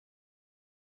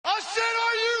I said,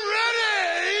 are you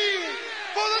ready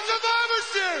for the Survivor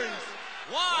Series?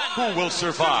 Who will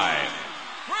survive?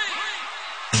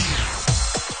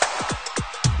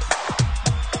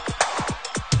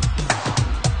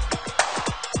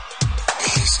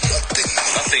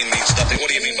 Nothing means nothing. What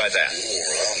do you mean by that?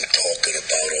 I'm talking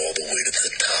about all the way to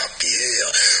the top,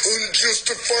 yeah.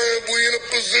 Unjustifiably in a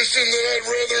position that I'd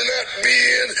rather not be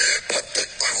in, but the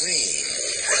cream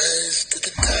will rise to the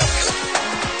top.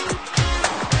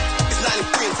 It's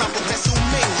 93 and time for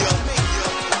WrestleMania.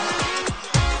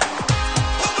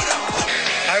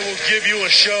 I will give you a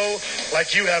show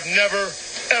like you have never,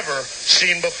 ever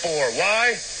seen before.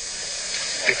 Why?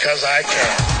 Because I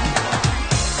can.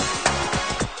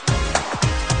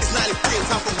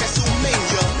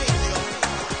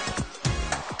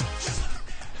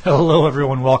 Hello,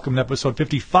 everyone. Welcome to episode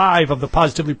 55 of the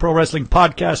Positively Pro Wrestling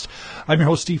Podcast. I'm your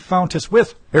host, Steve Fountas,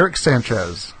 with Eric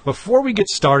Sanchez. Before we get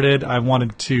started, I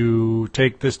wanted to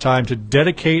take this time to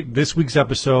dedicate this week's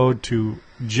episode to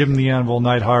Jim the Anvil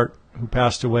Neidhart, who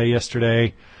passed away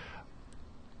yesterday.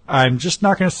 I'm just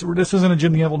not going to... This isn't a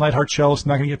Jim the Anvil Neidhart show, so I'm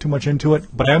not going to get too much into it.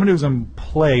 But I'm going to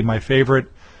play my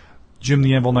favorite Jim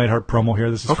the Anvil Neidhart promo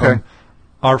here. This is from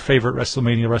our favorite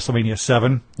WrestleMania, WrestleMania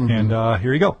 7. Mm-hmm. And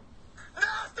here you go.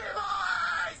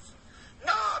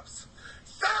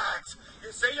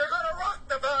 You say you're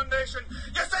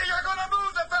going to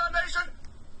move the foundation.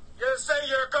 You say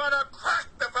you're going to crack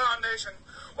the foundation.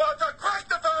 Well, to crack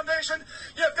the foundation,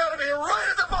 you've got to be right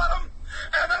at the bottom.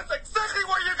 And that's exactly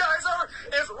where you guys are,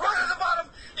 is right at the bottom.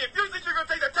 If you think you're going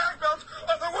to take the tag belts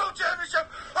of the World Championship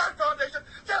Heart Foundation,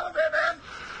 tell them that, man.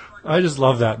 I just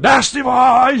love that. Nasty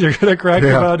boys, you're going to crack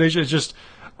the foundation. It's just,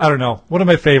 I don't know, one of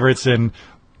my favorites. And,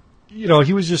 you know,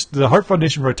 he was just the Heart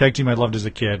Foundation for a tag team I loved as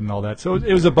a kid and all that. So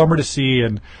it was a bummer to see.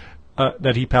 And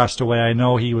that he passed away. I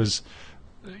know he was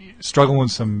struggling with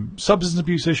some substance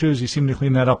abuse issues. He seemed to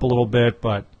clean that up a little bit,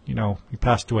 but, you know, he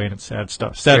passed away and it's sad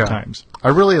stuff. Sad times. I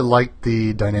really liked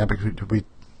the dynamic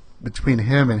between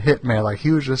him and Hitman. Like, he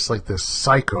was just like this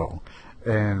psycho,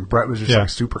 and Bret was just like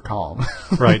super calm.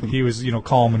 Right. He was, you know,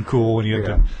 calm and cool when he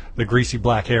had the greasy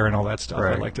black hair and all that stuff.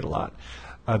 Right. I liked it a lot.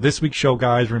 This week's show,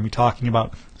 guys, we're going to be talking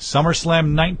about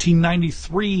SummerSlam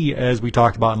 1993, as we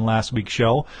talked about in last week's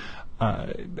show.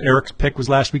 Eric's pick was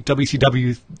last week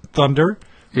WCW Thunder.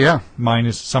 Yeah. Mine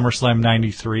is SummerSlam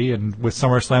 93. And with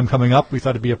SummerSlam coming up, we thought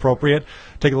it'd be appropriate.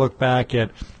 Take a look back at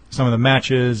some of the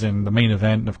matches and the main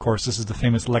event. And, of course, this is the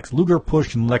famous Lex Luger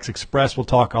push and Lex Express. We'll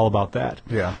talk all about that.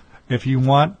 Yeah. If you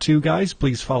want to, guys,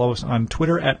 please follow us on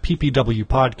Twitter at PPW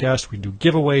Podcast. We do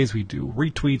giveaways. We do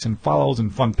retweets and follows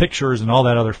and fun pictures and all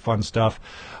that other fun stuff.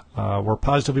 We're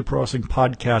Positively Pro Wrestling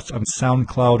Podcasts on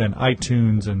SoundCloud and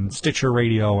iTunes and Stitcher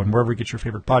Radio and wherever you get your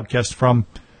favorite podcasts from.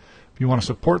 If you want to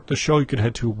support the show, you can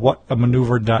head to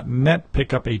whatamaneuver.net,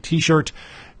 pick up a T-shirt.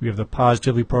 We have the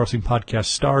Positively Pro Wrestling Podcast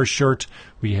Stars shirt.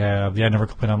 We have the I Never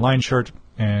Complain Online shirt.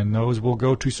 And those will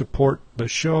go to support the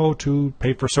show to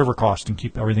pay for server costs and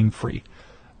keep everything free.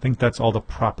 I think that's all the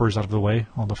propers out of the way,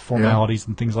 all the formalities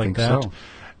and things like that. So.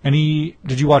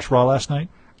 Did you watch Raw last night?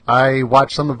 I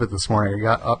watched some of it this morning. I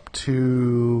got up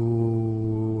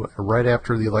to right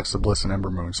after the Alexa Bliss and Ember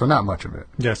Moon, so not much of it.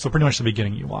 Yeah, so pretty much the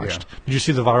beginning you watched. Yeah. Did you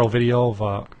see the viral video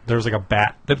of there was like a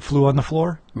bat that flew on the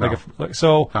floor? No.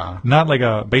 Not like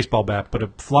a baseball bat, but a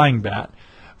flying bat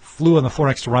flew on the floor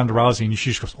next to Ronda Rousey, and she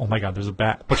just goes, "Oh my God, there's a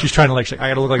bat!" But she's trying to I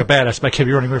got to look like a bat. I can't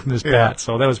be running away from this bat.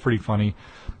 So that was pretty funny.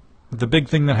 The big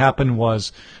thing that happened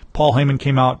was Paul Heyman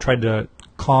came out, tried to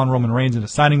con Roman Reigns into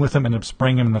signing with him, ended up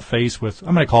spraying him in the face with,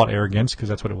 I'm going to call it arrogance, because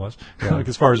that's what it was,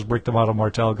 as far as Rick the Model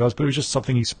Martel goes, but it was just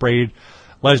something he sprayed.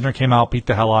 Lesnar came out, beat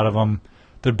the hell out of him.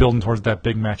 They're building towards that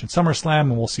big match at SummerSlam,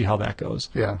 and we'll see how that goes.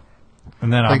 Yeah.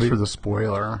 And then Thanks for the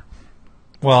spoiler.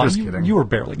 Well, you were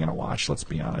barely going to watch, let's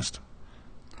be honest.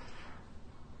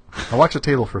 I watched A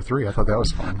Table for Three. I thought that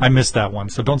was fun. I missed that one,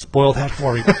 so don't spoil that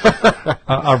for me.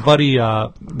 Our buddy,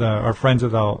 our friends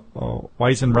at the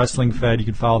Wyson Wrestling Fed, you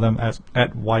can follow them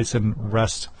at Wyson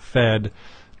Rest Fed.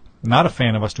 Not a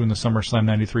fan of us doing the SummerSlam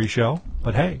 93 show,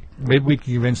 but hey, maybe we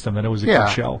can convince them that it was a good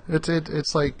show.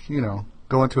 It's like, you know,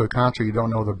 going to a concert, you don't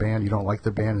know the band, you don't like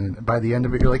the band, and by the end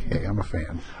of it, you're like, hey, I'm a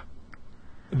fan.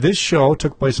 This show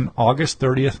took place on August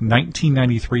 30th,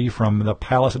 1993, from the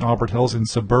Palace in Auburn Hills in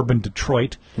suburban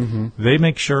Detroit. Mm-hmm. They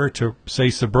make sure to say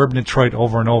suburban Detroit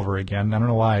over and over again. I don't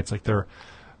know why. It's like they're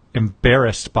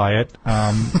embarrassed by it.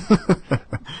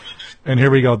 And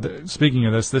here we go. Speaking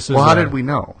of this is... Well, how did we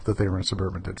know that they were in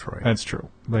suburban Detroit? That's true.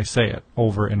 They say it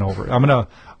over and over. I'm going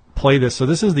to play this. So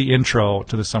this is the intro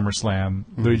to the SummerSlam.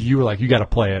 Mm-hmm. You were like, you got to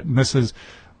play it. And this is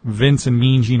Vince and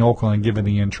Mean Gene Okerlund giving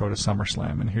the intro to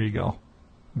SummerSlam. And here you go.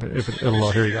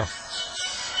 Here you go.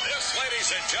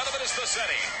 gentlemen, it's the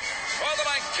setting for the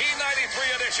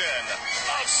 1993 edition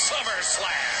of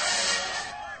SummerSlam.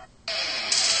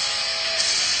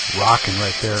 Rocking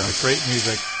right there. Great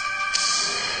music.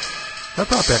 That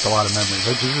brought back a lot of memories.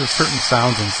 There's just certain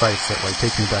sounds and sights that like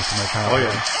take me back to my childhood. Oh,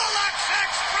 yeah. The Lex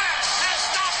Express has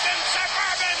stopped in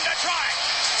suburban Detroit.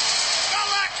 The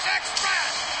Lex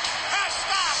Express has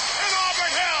stopped in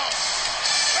Auburn Hills.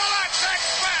 The Lex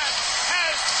Express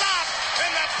has stopped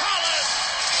in the Palace.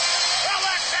 The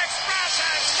Lex Express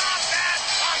has stopped at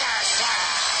SummerSlam.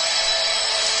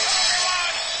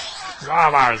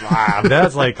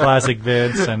 That's like classic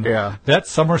Vince, and Yeah. that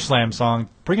SummerSlam song.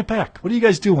 Bring it back. What are you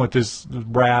guys doing with this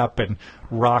rap and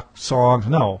rock song?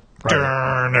 No.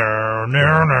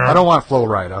 I don't want Flo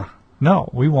Rida. No,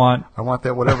 we want. I want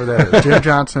that whatever that is. Jim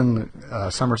Johnson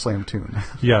SummerSlam tune.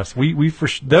 Yes,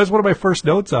 that was one of my first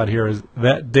notes out here. Is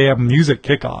that damn music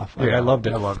kickoff? I loved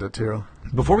it. I loved it too.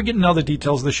 Before we get into all the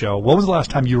details of the show, when was the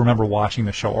last time you remember watching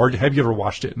the show, or have you ever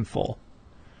watched it in full?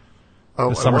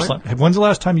 Oh, The SummerSlam. When's the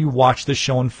last time you watched this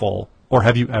show in full, or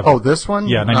have you ever? Oh, this one?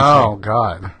 Yeah, 93. Oh,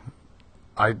 God.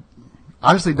 I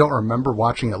honestly don't remember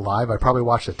watching it live. I probably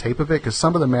watched a tape of it because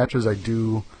some of the matches I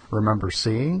do remember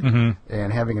seeing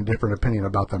and having a different opinion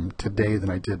about them today than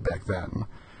I did back then.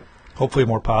 Hopefully, a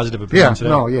more positive opinion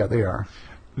today. They are.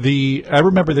 I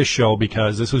remember this show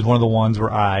because this was one of the ones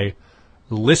where I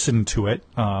listened to it.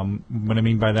 What I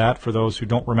mean by that, for those who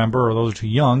don't remember or those who are too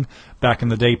young, back in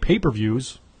the day,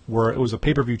 pay-per-views where it was a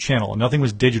pay-per-view channel. Nothing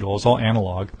was digital. It was all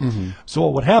analog. So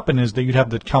what would happen is that you'd have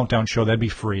the countdown show. That'd be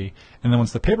free. And then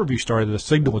once the pay-per-view started, the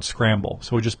signal would scramble.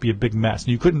 So it would just be a big mess.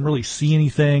 And you couldn't really see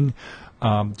anything.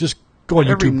 Just go on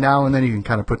Every YouTube. now and then you can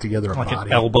kind of put together a Like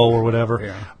body. an elbow or whatever.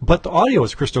 Yeah. But the audio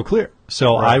was crystal clear.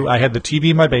 So Right. I had the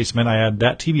TV in my basement. I had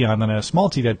that TV on. Then I had a small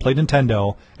TV. I'd play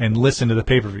Nintendo and listen to the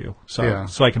pay-per-view. So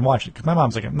I can watch it. Because my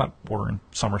mom's like, I'm not ordering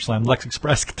SummerSlam. Lex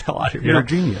Express, get the hell out of here. You're a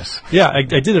genius. Yeah, I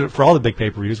did it for all the big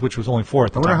pay-per-views, which was only 4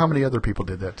 at the I wonder time. how many other people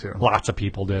did that too. Lots of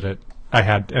people did it.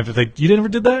 You never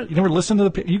did that? You never listened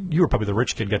to you were probably the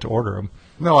rich kid, get to order them.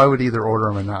 No, I would either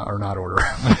order them or not order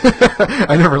them.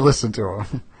 I never listened to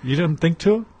them. You didn't think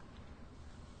to?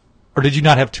 Or did you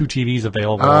not have 2 TVs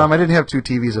available? I didn't have 2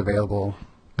 TVs available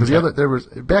because there was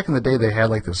back in the day they had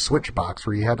like this switch box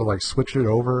where you had to like switch it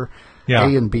over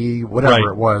A and B, whatever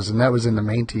it was, and that was in the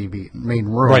main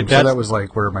room. Right, so that was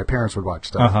like where my parents would watch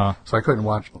stuff. Uh-huh. So I couldn't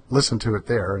listen to it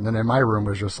there. And then in my room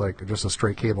was just a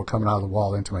straight cable coming out of the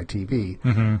wall into my TV.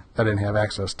 I didn't have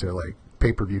access to like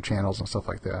pay-per-view channels and stuff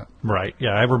like that. Right.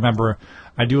 Yeah, I remember.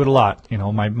 I do it a lot. You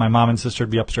know, my mom and sister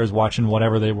would be upstairs watching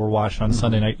whatever they were watching on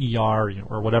Sunday night, ER,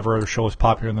 or whatever other show was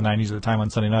popular in the 90s at the time on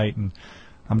Sunday night, and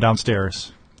I'm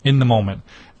downstairs in the moment.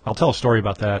 I'll tell a story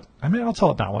about that. I mean, I'll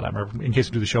tell it now, whatever, in case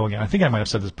we do the show again. I think I might have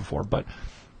said this before, but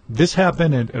this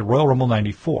happened at Royal Rumble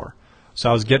 94. So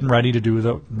I was getting ready to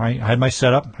do I had my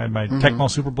setup, I had my Tecmo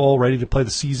Super Bowl ready to play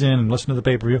the season and listen to the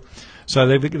pay-per-view. So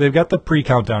they've got the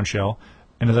pre-countdown show.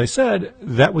 And as I said,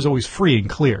 that was always free and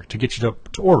clear to get you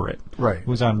to order it. Right. It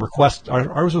was on Request.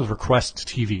 Ours was Request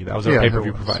TV. That was our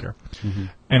pay-per-view provider.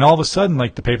 And all of a sudden,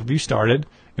 like, the pay-per-view started,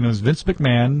 and it was Vince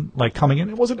McMahon, like, coming in.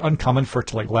 It wasn't uncommon for it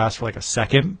to, like, last for, like, a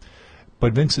second.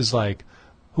 But Vince is like,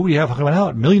 who do you have coming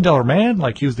out? $1 Million Man?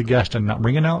 Like, he was the guest and not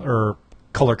ringing out, or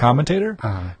color commentator.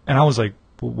 And I was like,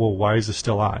 well, why is this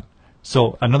still on?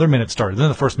 So another minute started. Then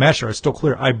the first match started. It's still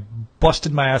clear. I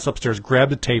busted my ass upstairs,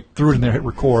 grabbed the tape, threw it in there, hit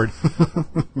record,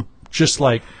 just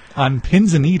like on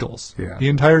pins and needles. Yeah. The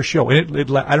entire show.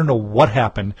 And I don't know what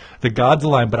happened. The gods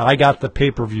aligned, but I got the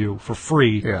pay-per-view for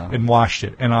free and watched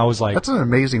it. And I was like, that's an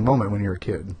amazing moment when you're a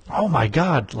kid. oh my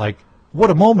God, like, what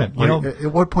a moment. You know,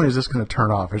 at what point is this going to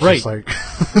turn off? It's Right. just like,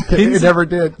 it never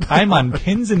did. I'm on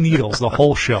pins and needles the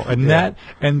whole show. And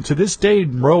and to this day,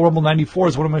 Royal Rumble 94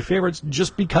 is one of my favorites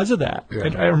just because of that. Yeah.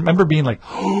 And I remember being like,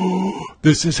 oh,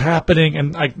 this is happening.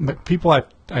 And I think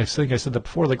I said that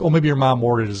before, like, oh, maybe your mom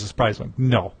ordered it as a surprise. I'm like,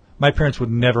 no. My parents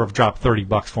would never have dropped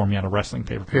 $30 for me on a wrestling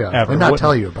pay-per-view. Yeah, ever. and not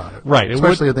tell you about it. Right.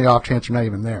 Especially at the off chance you're not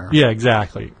even there. Yeah,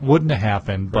 exactly. Wouldn't have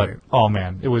happened. But, oh,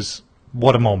 man, it was,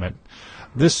 what a moment.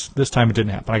 This time it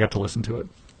didn't happen. I got to listen to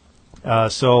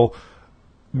it. So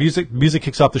music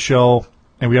kicks off the show,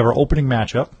 and we have our opening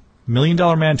matchup. $1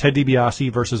 Million Man Ted DiBiase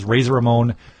versus Razor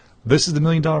Ramon. This is the $1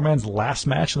 Million Man's last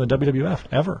match in the WWF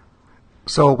ever.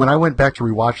 So when I went back to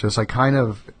rewatch this, I kind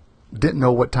of didn't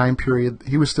know what time period.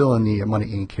 He was still in the Money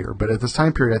Inc. here, but at this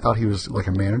time period, I thought he was like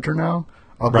a manager now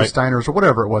of the Steiners or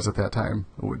whatever it was at that time,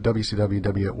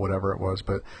 WCW, whatever it was.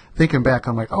 But thinking back,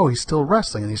 I'm like, oh, he's still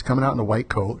wrestling, and he's coming out in a white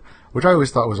coat, which I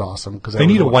always thought was awesome. Because they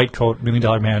need a white coat, $1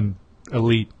 Million Man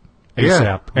elite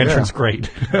ASAP. Entrance great.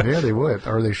 Yeah, they would,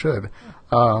 or they should.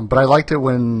 But I liked it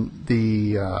when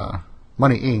the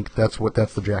Money Inc.,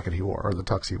 that's the jacket he wore, or the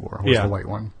tux he wore, was the white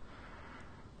one.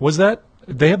 Was that?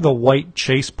 They have the white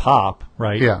Chase Pop,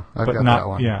 right? Yeah, I've got that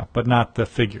one. Yeah, but not the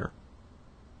figure.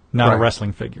 Not a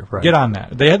wrestling figure. Right. Get on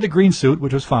that. They had the green suit,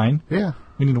 which was fine. Yeah.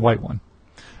 We need a white one.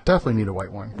 Definitely need a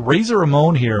white one. Razor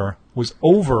Ramon here was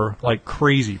over like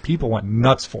crazy. People went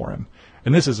nuts for him.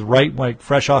 And this is right, like,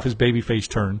 fresh off his babyface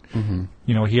turn. Mm-hmm.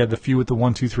 You know, he had the feud with the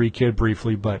 1-2-3 Kid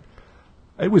briefly, but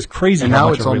it was crazy and how now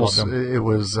much it's everybody almost, loved him. it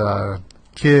was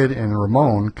Kid and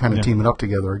Ramon kind of teaming up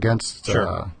together against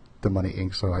the Money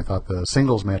Inc., so I thought the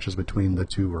singles matches between the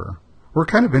two were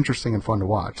kind of interesting and fun to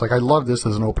watch. Like, I love this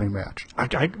as an opening match.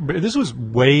 This was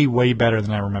way, way better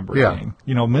than I remember it being.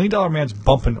 You know, $1 Million Man's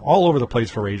bumping all over the place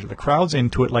for Razor. The crowd's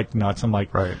into it like nuts. I'm like,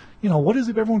 you know, what is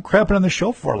everyone crapping on the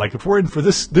show for? Like, if we're in for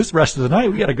this rest of the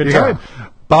night, we got a good time.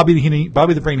 Bobby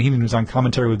the Brain Heenan, who's on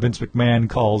commentary with Vince McMahon,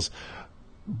 calls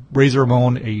Razor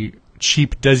Ramon a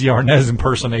cheap Desi Arnaz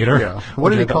impersonator. Yeah. What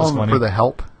did he call him for the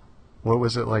help? What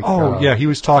was it like? Oh, yeah, he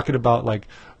was talking about, like,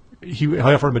 he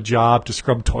offered him a job to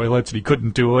scrub toilets and he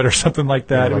couldn't do it or something like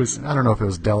that. Yeah, it was I don't know if it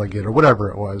was delegate or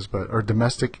whatever it was, or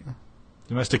domestic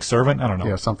servant. I don't know.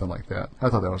 Yeah, something like that. I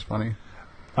thought that was funny.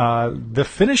 The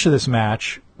finish of this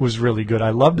match was really good.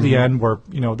 I loved the end where,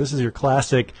 you know, this is your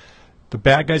classic. The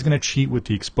bad guy's going to cheat with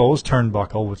the exposed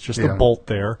turnbuckle with just a bolt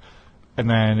there, and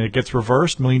then it gets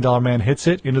reversed. $1 Million Man hits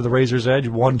it into the Razor's Edge.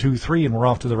 1, 2, 3, and we're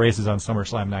off to the races on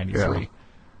SummerSlam '93. Yeah.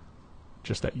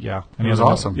 Just that, yeah. It was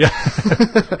awesome. Yeah.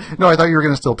 No, I thought you were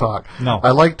going to still talk. No. I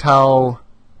liked how,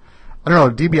 I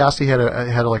don't know,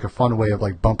 DiBiase had like a fun way of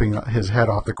like bumping his head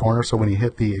off the corner, so when he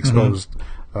hit the exposed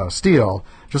steel,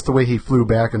 just the way he flew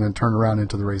back and then turned around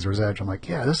into the Razor's Edge, I'm like,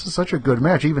 yeah, this is such a good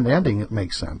match. Even the ending, it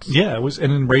makes sense. Yeah, it was,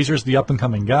 and then Razor's the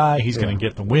up-and-coming guy. He's going to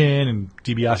get the win, and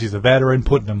DiBiase's the veteran,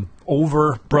 putting him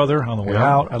over, brother, on the way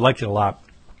out. I liked it a lot.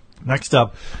 Next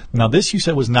up, now this you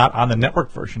said was not on the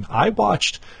network version. I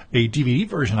watched a DVD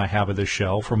version I have of this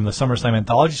show from the SummerSlam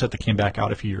anthology set that came back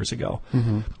out a few years ago.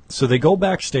 Mm-hmm. So they go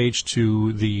backstage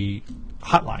to the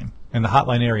hotline, in the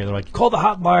hotline area. They're like, you call the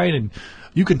hotline and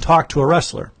you can talk to a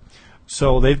wrestler.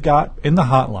 So they've got, in the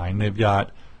hotline, they've got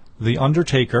The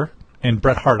Undertaker and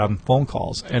Bret Hart on phone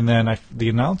calls. And then the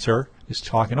announcer is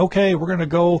talking, okay, we're going to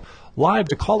go live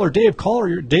to caller Dave.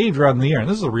 Caller Dave, you're on the air. And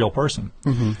this is a real person.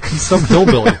 Mm-hmm. He's some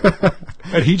hillbilly.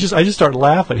 And I just started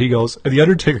laughing. He goes, and the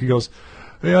Undertaker, he goes,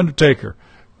 hey, Undertaker,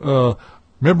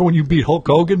 remember when you beat Hulk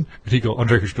Hogan? And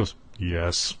Undertaker goes,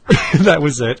 yes. And that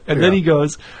was it. And then he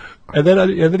goes, and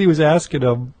then he was asking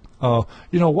him,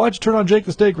 you know, why'd you turn on Jake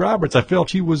the Snake Roberts? I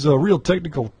felt he was a real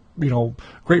technical, you know,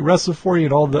 great wrestler for you.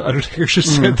 And all the Undertaker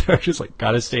just sitting there, just like,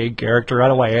 gotta stay in character.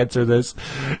 How do I answer this?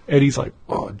 And he's like,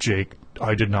 oh, Jake,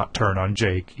 I did not turn on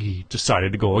Jake. He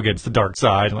decided to go against the dark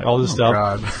side and like all this stuff.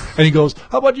 God. And he goes,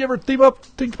 how about you ever think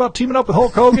about teaming up with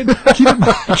Hulk Hogan?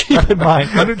 keep in mind,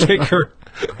 Undertaker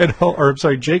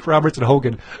Jake Roberts and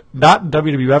Hogan, not in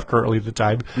WWF currently at the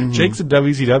time. Mm-hmm. Jake's in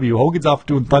WCW. Hogan's off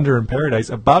doing Thunder in Paradise,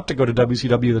 about to go to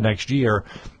WCW the next year.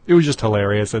 It was just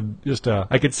hilarious, and just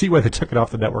I could see why they took it off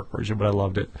the network version, but I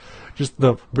loved it. Just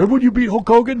remember when you beat Hulk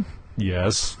Hogan?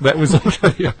 Yes, that was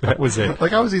that was it.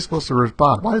 Like, how was he supposed to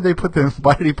respond? Why did he put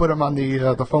him on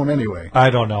the phone anyway? I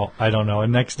don't know.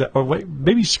 And next,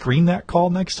 maybe screen that call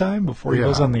next time before he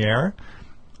goes on the air.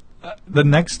 The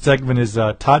next segment is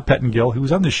Todd Pettengill, who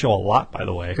was on this show a lot, by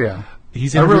the way. Yeah.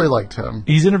 I really liked him.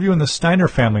 He's interviewing the Steiner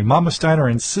family, Mama Steiner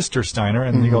and Sister Steiner,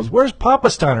 and he goes, where's Papa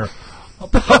Steiner?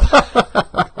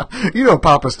 You know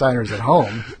Papa Steiner's at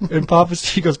home. And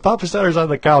he goes, Papa Steiner's on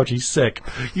the couch. He's sick.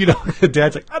 You know, the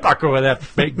dad's like, I'm not going with that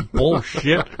fake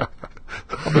bullshit.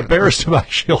 I'm embarrassed of my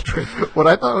children. What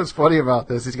I thought was funny about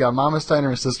this, he's got Mama Steiner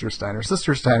and Sister Steiner.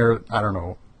 Sister Steiner, I don't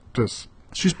know, just...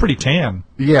 She's pretty tan.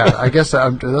 Yeah, I guess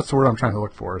that's the word I'm trying to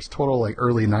look for. It's total like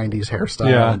early 90s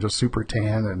hairstyle and just super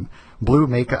tan and blue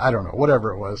makeup. I don't know,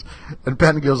 whatever it was. And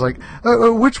Pettingill's like,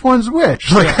 which one's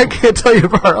which? Like, I can't tell you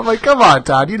apart. I'm like, come on,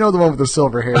 Todd. You know the one with the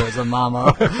silver hair is a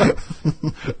mama.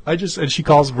 And she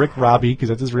calls Rick Robbie because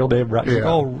that's his real name. She's like,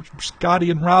 oh,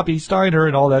 Scotty and Robbie Steiner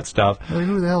and all that stuff. Like,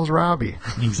 who the hell's Robbie?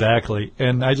 Exactly.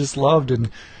 And I just loved, and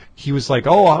he was like,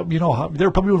 oh, you know,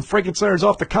 they're probably doing Frankensteiner's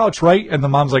off the couch, right? And the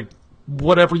mom's like,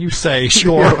 whatever you say,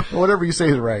 sure. Yeah, whatever you say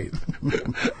is right.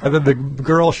 And then the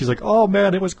girl, she's like, oh,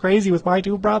 man, it was crazy with my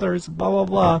two brothers, blah, blah,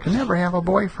 blah. I could never have a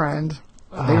boyfriend.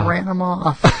 They ran him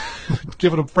off.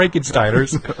 Giving them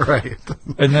Frankensteiners. Right.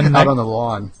 And then out on the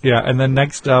lawn. Yeah, and then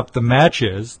next up, the match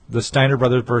is the Steiner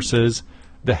Brothers versus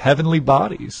the Heavenly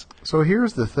Bodies. So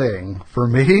here's the thing. For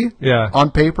me,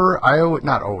 on paper,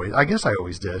 not always. I guess I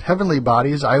always did. Heavenly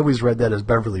Bodies, I always read that as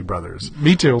Beverly Brothers.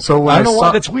 Me too. So when I don't know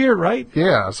why. That's weird, right?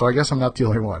 Yeah, so I guess I'm not the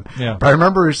only one. Yeah. But I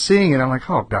remember seeing it, I'm like,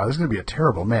 oh, God, this is going to be a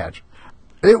terrible match.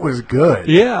 It was good.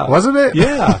 Yeah. Wasn't it?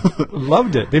 Yeah.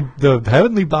 Loved it. The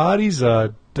Heavenly Bodies,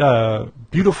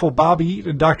 Beautiful Bobby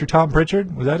Eaton and Dr. Tom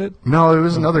Pritchard. Was that it? No, it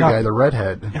was another guy, the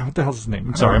redhead. Yeah, what the hell's his name?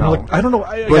 I'm sorry. I don't know.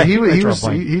 But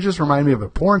he just reminded me of a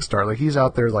porn star. Like, he's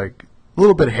out there, like, a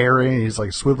little bit hairy, and he's,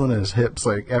 like, swiveling his hips,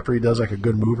 like, after he does, like, a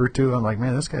good move or two. I'm like,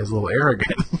 man, this guy's a little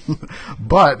arrogant.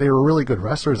 But they were really good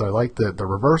wrestlers. I liked the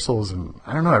reversals, and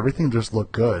I don't know, everything just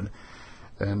looked good.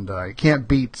 And you can't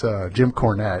beat Jim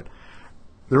Cornette.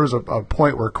 There was a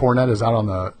point where Cornette is out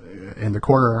in the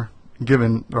corner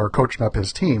coaching up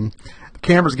his team. The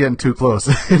camera's getting too close.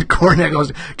 And Cornette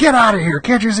goes, "Get out of here.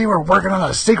 Can't you see we're working on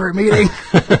a secret meeting?"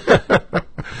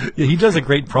 Yeah, he does a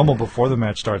great promo before the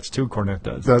match starts, too, Cornette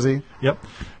does. Does he? Yep.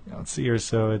 Yeah, let's see here.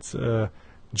 So it's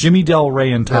Jimmy Del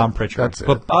Rey and Tom Pritchard. That's it.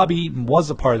 But Bobby Eaton was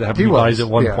a part of the Heavenly Bodies at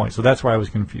one point, so that's why I was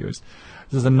confused.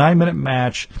 This is a 9-minute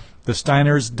match. The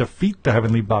Steiners defeat the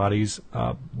Heavenly Bodies.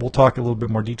 We'll talk a little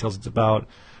bit more details. It's about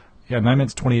 9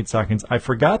 minutes, 28 seconds. I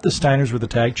forgot the Steiners were the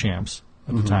tag champs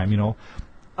at the time,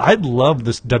 I love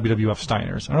this WWF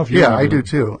Steiners. I don't know if you remember I do them.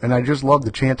 too. And I just love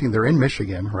the chanting. They're in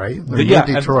Michigan, right? They're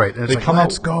in Detroit. And it's they like, come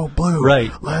let's out, go blue.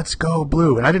 Right. Let's go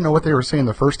blue. And I didn't know what they were saying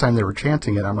the first time they were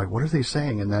chanting it. I'm like, what are they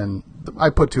saying? And then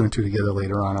I put 2 and 2 together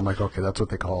later on. I'm like, okay, that's what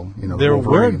they call, they're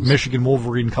wearing Michigan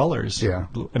Wolverine colors. Yeah.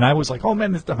 And I was like, oh,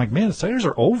 man, the Steiners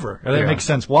are over. And that makes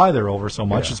sense why they're over so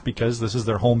much. Yeah. It's because this is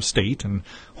their home state and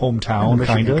hometown,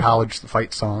 Michigan kind of. College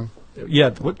fight song. Yeah,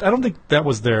 I don't think that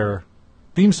was their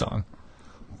theme song.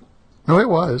 No, it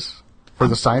was. For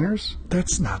the Steiners?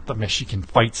 That's not the Michigan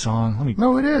fight song.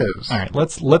 No, it is. All right,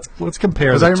 let's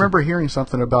compare. Because I remember hearing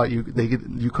something about you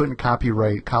couldn't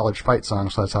copyright college fight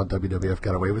songs, so that's how WWF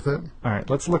got away with it. All right,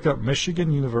 let's look up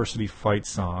Michigan University fight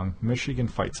song. Michigan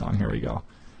fight song. Here we go.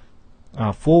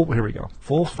 Here we go.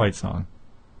 Full fight song.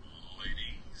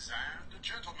 Ladies and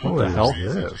gentlemen, What the hell?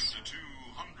 Is this?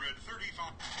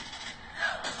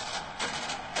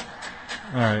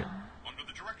 All right.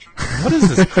 What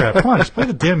is this crap? Come on, just play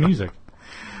the damn music.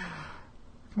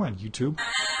 Come on, YouTube.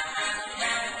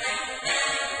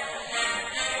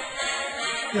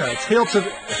 Yeah, it's Hail to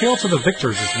the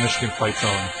Victors is the Michigan fight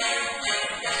song.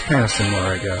 It's kind of similar,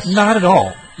 I guess. Not at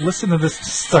all. Listen to this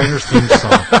Steiner's theme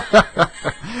song.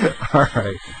 All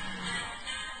right.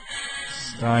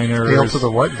 Steiner's. Hail to the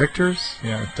what? Victors?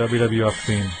 Yeah, WWF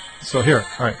theme. So here,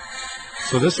 all right.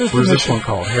 So this is What is the this one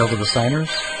called? Hail to the Steiners?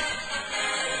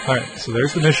 All right, so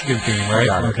there's the Michigan theme, right?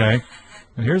 Okay.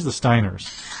 And here's the Steiners.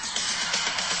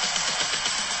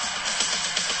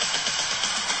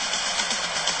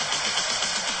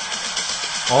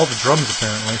 All the drums,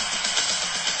 apparently.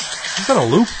 Is that a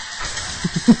loop?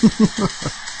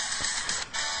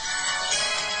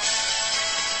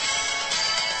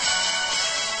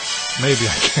 Maybe,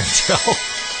 I can't tell.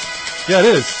 Yeah, it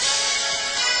is.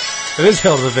 It is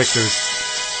Hail to the Victors.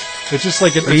 It's just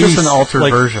like an 80s, just an altered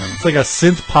version. It's like a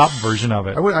synth pop version of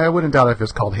it. I wouldn't doubt if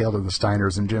it's called Hail to the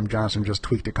Steiners and Jim Johnson just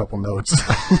tweaked a couple notes.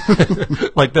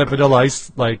 Like that Vanilla Ice,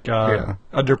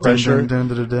 Under Pressure. Dun,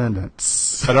 dun, dun, dun, dun.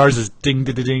 But ours is ding,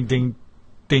 ding, ding, ding,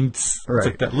 ding. It's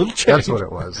like that little change. That's what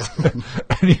it was.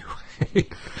 Anyway.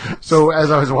 So as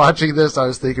I was watching this, I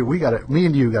was thinking, me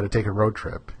and you got to take a road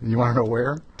trip. You want to know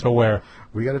where? To where?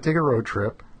 We got to take a road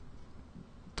trip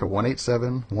to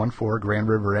 18714 Grand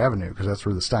River Avenue, because that's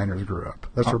where the Steiners grew up.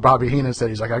 That's where Bobby Heenan said,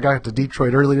 he's like, I got to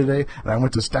Detroit early today, and I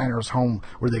went to Steiner's home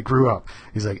where they grew up.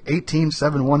 He's like,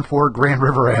 18714 Grand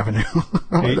River Avenue.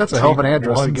 That's a hell of an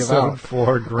address to give out.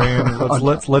 174 Grand.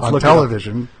 Let's look on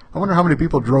television. I wonder how many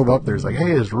people drove up there. It's like,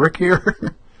 hey, is Rick here?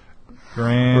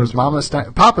 Grand. Where's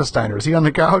Papa Steiner? Is he on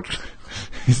the couch?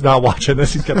 He's not watching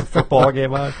this. He's got the football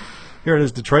game on. Here it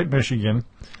is, Detroit, Michigan.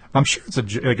 I'm sure it's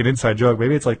like an inside joke.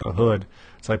 Maybe it's like the hood.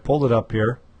 So I pulled it up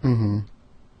here.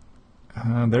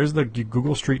 Mm-hmm. There's the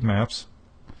Google Street Maps.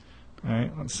 All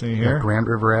right, let's see here. Grand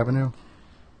River Avenue?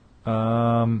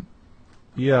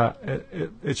 Yeah,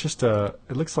 it's just it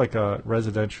looks like a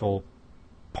residential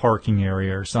parking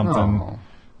area or something. Oh.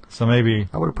 So maybe...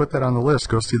 I would have put that on the list.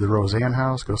 Go see the Roseanne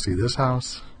house. Go see this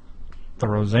house. The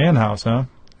Roseanne house, huh?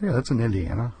 Yeah, that's in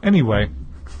Indiana. Anyway,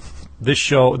 this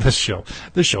show's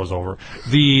over.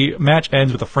 The match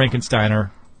ends with a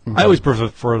Frankensteiner. Mm-hmm. I always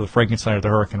prefer the Frankensteiner to the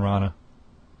Hurricane Rana.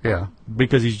 Yeah.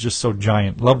 Because he's just so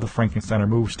giant. Love the Frankensteiner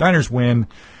move. Steiners win.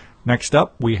 Next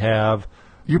up, we have...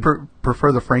 You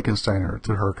prefer the Frankensteiner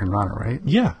to Hurricane Rana, right?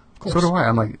 Yeah, of course. So do I.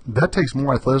 I'm like, that takes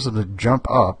more athleticism to jump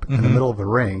up in the middle of the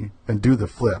ring and do the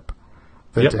flip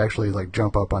than to actually like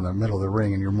jump up on the middle of the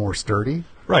ring, and you're more sturdy.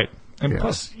 Right. And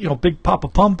plus, Big Papa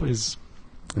Pump is...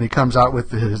 And he comes out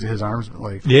with his arms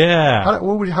like... Yeah.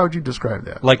 How would you describe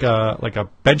that? Like a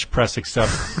bench press,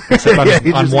 except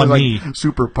on one knee.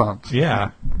 Super pumped.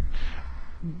 Yeah.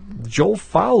 Joel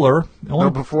Fowler...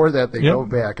 before that, they go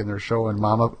back and they're showing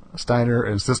Mama Steiner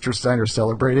and Sister Steiner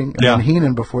celebrating. And then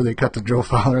Heenan, before they cut to Joel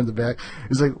Fowler in the back,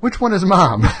 he's like, which one is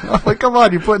Mom? I'm like, come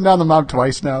on, you're putting down the mom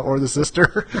twice now, or the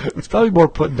sister. It's probably more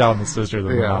putting down the sister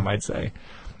than the mom, I'd say.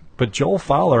 But Joel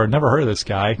Fowler, I'd never heard of this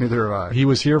guy. Neither have I. He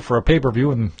was here for a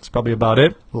pay-per-view, and it's probably about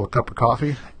it. A little cup of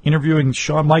coffee. Interviewing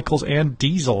Shawn Michaels and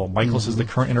Diesel. Michaels is the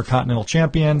current Intercontinental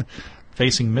Champion,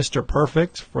 facing Mr.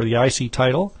 Perfect for the IC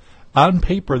title. On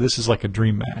paper, this is like a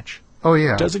dream match. Oh,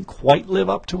 yeah. It doesn't quite live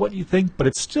up to what you think, but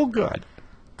it's still good.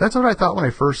 That's what I thought when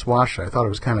I first watched it. I thought it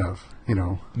was kind of,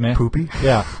 Meh. poopy.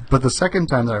 Yeah. But the second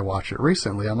time that I watched it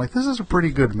recently, I'm like, this is a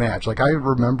pretty good match. Like, I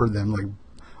remember them, like,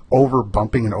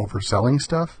 over-bumping and overselling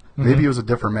stuff. Mm-hmm. Maybe it was a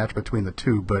different match between the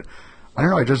two, but I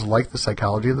don't know. I just liked the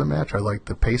psychology of the match. I liked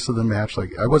the pace of the match.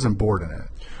 Like, I wasn't bored in it.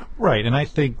 Right, and I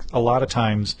think a lot of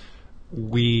times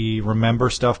we remember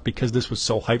stuff because this was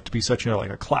so hyped to be such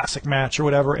like a classic match or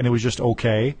whatever, and it was just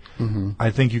okay. Mm-hmm.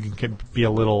 I think you can be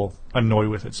a little annoyed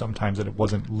with it sometimes that it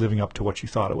wasn't living up to what you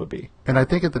thought it would be. And I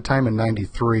think at the time in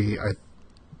 '93,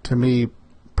 to me,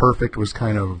 Perfect was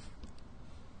kind of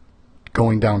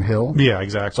going downhill. Yeah,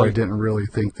 exactly. So I didn't really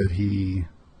think that he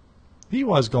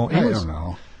was going. I don't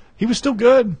know. He was still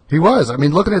good. He was. I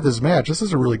mean, looking at this match, this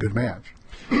is a really good match.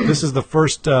 This is the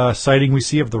first sighting we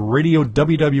see of the Radio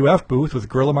WWF booth with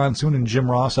Gorilla Monsoon and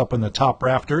Jim Ross up in the top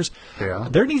rafters. Yeah.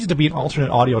 There needs to be an alternate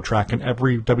audio track in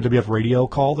every WWF radio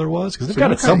call there was, because they've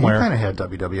got it somewhere. You kind of had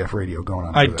WWF radio going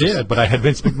on. I did, but I had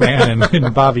Vince McMahon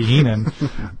and Bobby Heenan.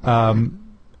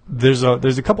 There's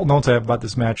a couple notes I have about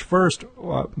this match. First,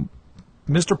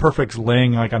 Mr. Perfect's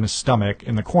laying like on his stomach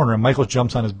in the corner, and Michael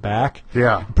jumps on his back.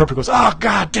 Yeah. Perfect goes, "Oh,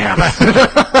 God damn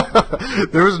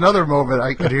it!" There was another moment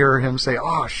I could hear him say,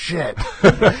 "Oh shit,"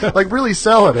 like really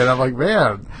selling it. I'm like,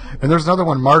 man. And there's another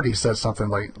one. Marty said something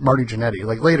like Marty Jannetty,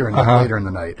 like later in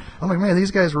the night. I'm like, man,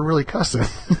 these guys were really cussing.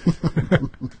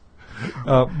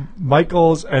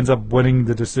 Michaels ends up winning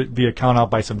the account out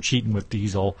by some cheating with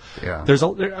Diesel. Yeah. This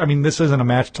isn't a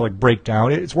match to like break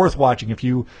down. It's worth watching. If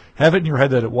you have it in your head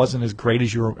that it wasn't as great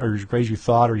as you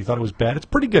thought, or you thought it was bad, it's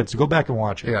pretty good. So go back and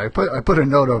watch it. Yeah, I put a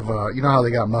note of you know how they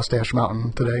got Mustache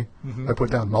Mountain today. Mm-hmm. I put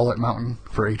down Mullet Mountain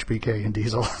for HBK and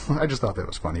Diesel. I just thought that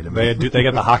was funny to me. They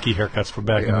got the hockey haircuts from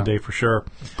back in the day for sure.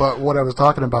 But what I was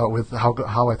talking about with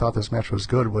how I thought this match was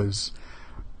good was.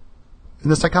 And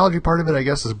the psychology part of it, I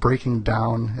guess, is breaking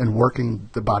down and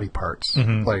working the body parts.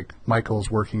 Mm-hmm. Like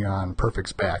Michael's working on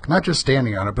Perfect's back, not just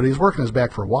standing on it, but he's working his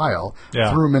back for a while.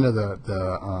 Yeah. Threw him into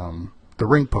the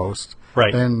ring post.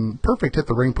 Right. And Perfect hit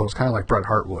the ring post kind of like Bret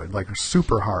Hart would, like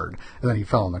super hard. And then he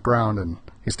fell on the ground and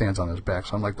he stands on his back.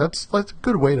 So I'm like, that's a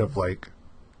good way to like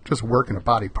just working a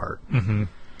body part. Mm-hmm.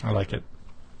 I like it.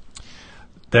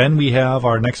 Then we have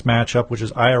our next matchup, which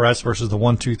is IRS versus the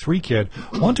 1-2-3 Kid.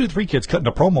 1-2-3 Kid's cutting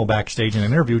a promo backstage in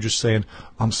an interview just saying,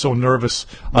 "I'm so nervous.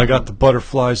 I got the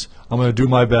butterflies. I'm going to do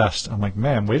my best." I'm like,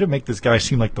 man, way to make this guy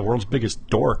seem like the world's biggest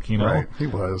dork, you know? Right, he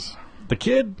was. The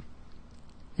Kid?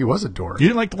 He was a dork. You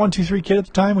didn't like the 1-2-3 Kid at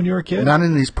the time when you were a kid? Not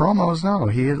in these promos, no.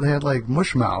 He had like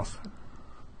mush mouth.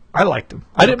 I liked him.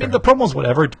 I didn't mean the promos,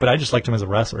 whatever, but I just liked him as a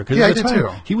wrestler. Yeah, I did too.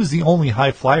 He was the only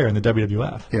high flyer in the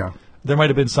WWF. Yeah. There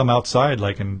might have been some outside,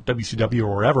 like in WCW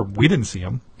or wherever. We didn't see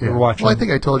him. Yeah. We were watching. Well, I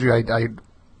think I told you I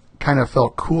kind of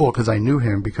felt cool because I knew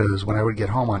him because when I would get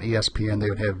home on ESPN, they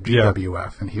would have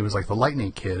GWF, and he was like the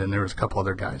Lightning Kid, and there was a couple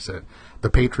other guys that the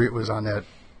Patriot was on that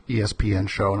ESPN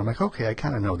show, and I'm like, okay, I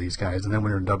kind of know these guys. And then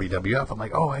when we were in WWF, I'm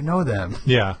like, oh, I know them.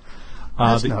 Yeah.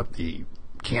 That's not the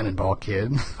Cannonball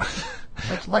Kid.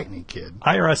 That's Lightning Kid.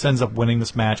 IRS ends up winning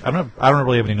this match. I don't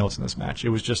really have any notes in this match. It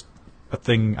was just a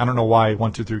thing. I don't know why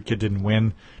 1-2-3 Kid didn't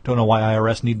win. Don't know why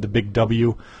IRS needed the big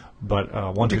W, but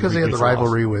 1-2-3 because they had the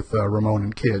rivalry with Ramon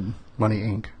and Kid, Money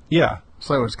Inc. Yeah,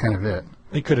 so that was kind of it.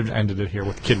 They could have ended it here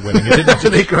with Kid winning. It didn't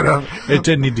they could have. It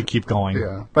didn't need to keep going.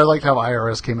 Yeah, but I liked how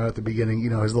IRS came out at the beginning. You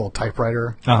know, his little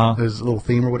typewriter, his little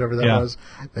theme or whatever that was.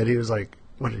 That he was like,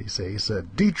 what did he say? He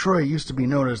said, "Detroit used to be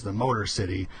known as the Motor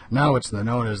City. Now it's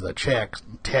known as the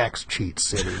tax cheat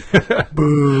city."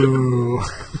 Boo.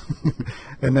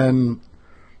 And then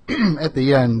at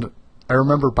the end, I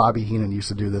remember Bobby Heenan used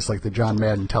to do this, like the John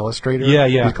Madden telestrator.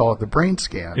 Yeah. We call it the brain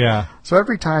scan. Yeah. So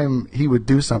every time he would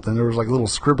do something, there was like little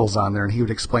scribbles on there, and he would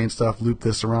explain stuff, loop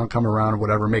this around, come around,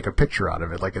 whatever, make a picture out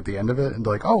of it, like at the end of it, and be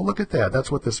like, oh, look at that.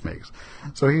 That's what this makes.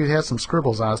 So he had some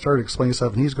scribbles on, started explaining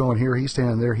stuff, and he's going here, he's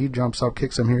standing there, he jumps up,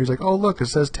 kicks him here. He's like, oh, look, it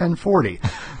says 1040.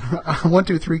 1,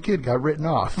 2, 3 kid got written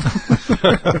off.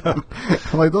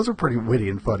 I'm like, those are pretty witty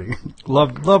and funny.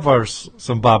 Love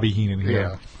some Bobby Heenan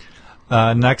here.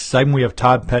 Yeah. Next segment, we have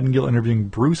Todd Pettengill interviewing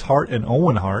Bruce Hart and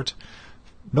Owen Hart.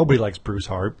 Nobody likes Bruce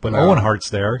Hart, but Owen Hart's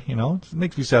there. You know, it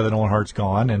makes me sad that Owen Hart's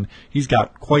gone, and he's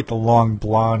got quite the long,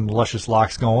 blonde, luscious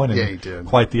locks going, and he did.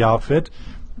 Quite the outfit.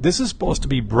 This is supposed to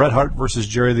be Bret Hart versus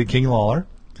Jerry the King Lawler,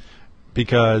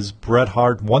 because Bret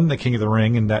Hart won the King of the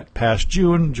Ring in that past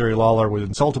June. Jerry Lawler was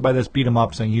insulted by this, beat him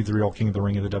up, saying he's the real King of the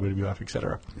Ring of the WWF,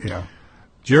 etc. Yeah.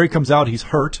 Jerry comes out, he's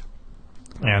hurt.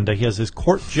 And he has his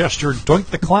court gesture, Doink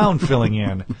the Clown, filling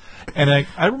in. And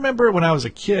I remember when I was a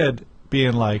kid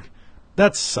being like,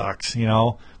 that sucks, you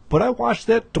know. But I watched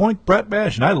that Doink Bret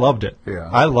match, and I loved it. Yeah.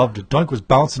 I loved it. Doink was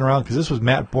bouncing around, because this was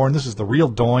Matt Bourne. This is the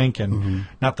real Doink, and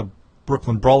not the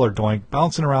Brooklyn Brawler Doink.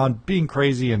 Bouncing around, being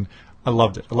crazy, and I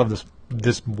loved it. I love this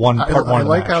one part one of the I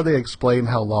like match. how they explained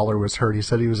how Lawler was hurt. He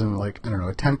said he was in, like, I don't know,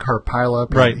 a 10-car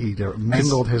pileup. Right. He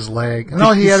mangled his leg. And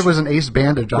all he had was an ace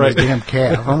bandage on his damn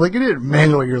calf. I'm like, you didn't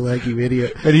mangle your leg, you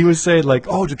idiot. And he was saying, like,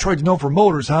 oh, Detroit's known for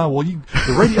motors, huh? Well,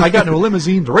 the radio. I got into a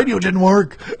limousine. The radio didn't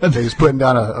work. And He was putting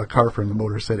down a car from the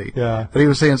Motor City. Yeah. But he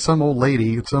was saying some old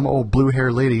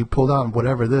blue-haired lady pulled out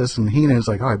whatever this, and Heenan's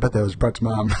like, oh, I bet that was Bret's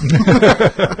mom.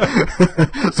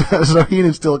 so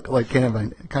Heenan's still, like, kind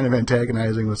of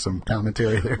antagonizing with some commentary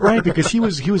there. Right, because he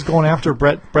was going after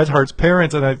Bret Hart's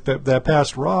parents, and that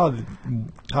past Raw,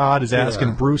 Todd is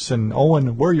asking Bruce and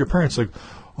Owen, where are your parents? Like,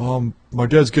 my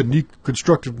dad's getting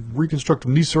reconstructive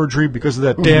knee surgery because of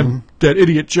that that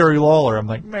idiot Jerry Lawler. I'm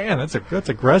like, man, that's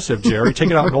aggressive, Jerry.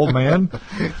 Taking out an old man,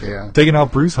 taking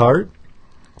out Bruce Hart.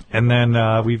 And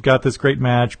then we've got this great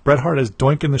match. Bret Hart is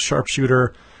doinking the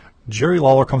sharpshooter. Jerry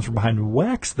Lawler comes from behind,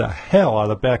 whacks the hell out of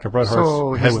the back of Bret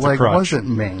Hart's head with a crutch. So his leg wasn't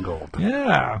mangled.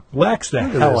 Yeah, whacks the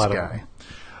hell out of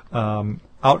him.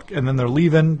 Out, and then they're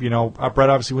leaving. You know, Bret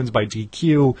obviously wins by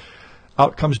DQ.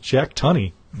 Out comes Jack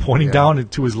Tunney, pointing down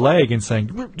into his leg and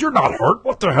saying, "You're not hurt.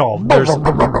 What the hell?"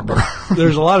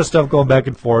 There's a lot of stuff going back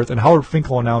and forth. And Howard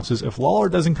Finkel announces, if Lawler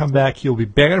doesn't come back, he'll be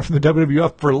banned from the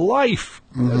WWF for life.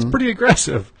 That's pretty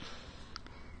aggressive.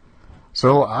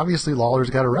 So, obviously, Lawler's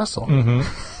got to wrestle.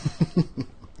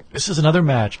 This is another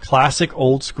match. Classic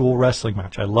old-school wrestling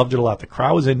match. I loved it a lot. The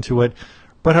crowd was into it.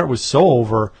 Bret Hart was so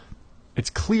over. It's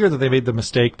clear that they made the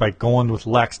mistake by going with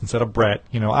Lex instead of Bret.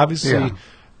 You know, obviously,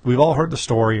 we've all heard the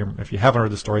story. Or if you haven't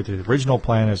heard the story, the original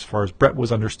plan, as far as Bret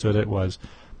was understood, it was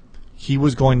he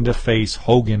was going to face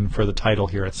Hogan for the title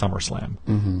here at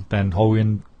SummerSlam. Then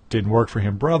Hogan didn't work for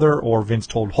him, brother, or Vince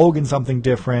told Hogan something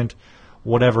different.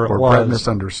 Whatever it was. Or Bret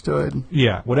misunderstood.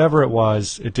 Yeah, whatever it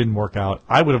was, it didn't work out.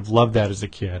 I would have loved that as a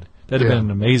kid. That'd have been an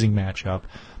amazing matchup.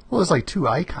 Well, it's like two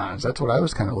icons. That's what I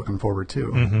was kind of looking forward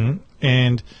to.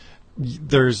 And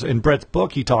in Bret's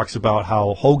book, he talks about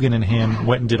how Hogan and him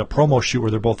went and did a promo shoot where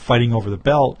they're both fighting over the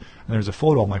belt, and there's a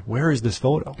photo. I'm like, where is this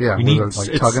photo? Yeah,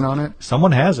 like tugging on it?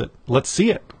 Someone has it. Let's see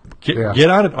it. Get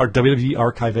on it, our WWE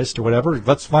archivist or whatever.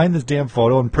 Let's find this damn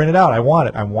photo and print it out. I want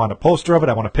it. I want a poster of it.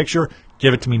 I want a picture.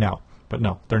 Give it to me now. But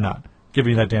no, they're not. Give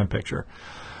me that damn picture.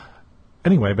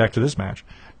 Anyway, back to this match.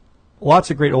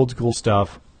 Lots of great old school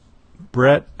stuff.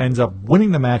 Bret ends up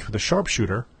winning the match with a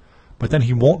sharpshooter, but then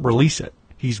he won't release it.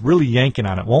 He's really yanking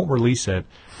on it, won't release it.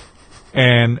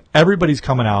 And everybody's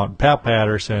coming out. Pat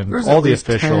Patterson, There's all at the least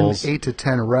officials. 8 to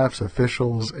 10 refs,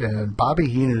 officials, and Bobby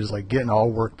Heenan is like getting all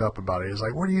worked up about it. He's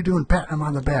like, what are you doing patting him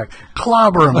on the back?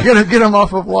 Clobber him. Get him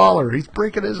off of Lawler. He's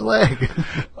breaking his leg.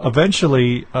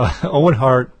 Eventually, Owen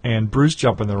Hart and Bruce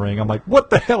jump in the ring. I'm like, what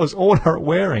the hell is Owen Hart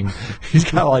wearing? He's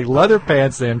got like leather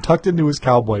pants in, tucked into his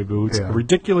cowboy boots, a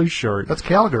ridiculous shirt. That's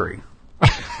Calgary.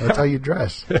 That's how you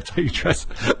dress. That's how you dress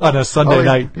on a Sunday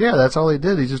night. Yeah, that's all he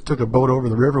did. He just took a boat over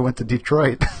the river, went to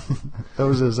Detroit. That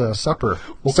was his supper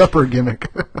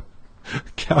gimmick.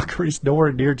 Calgary's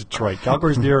nowhere near Detroit.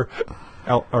 Calgary's near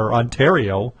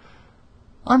Ontario.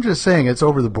 I'm just saying it's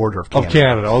over the border of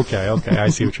Canada. Okay. I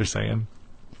see what you're saying.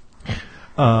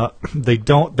 They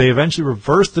eventually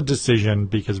reverse the decision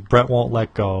because Bret won't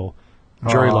let go.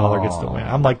 Jerry Lawler gets the win.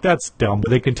 I'm like, that's dumb,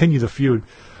 but they continue the feud.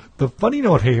 The funny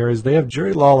note here is they have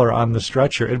Jerry Lawler on the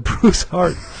stretcher and Bruce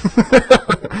Hart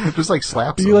just like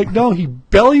slaps him. You're like, no, he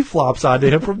belly flops onto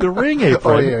him from the ring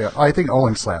apron. Oh, yeah. I think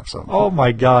Owen slaps him. Oh,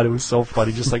 my God. It was so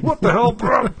funny. Just like, what the hell,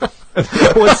 bro? And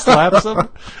Noah slaps him,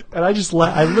 and I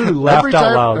literally laughed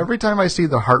out loud. Every time I see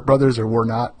the Hart brothers, or we're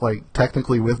not like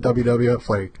technically with WWF,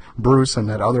 like Bruce and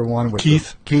that other one with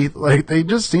Keith, like they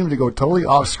just seem to go totally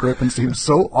off script and seem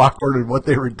so awkward in what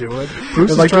they were doing.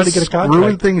 Bruce is like trying to get a contract,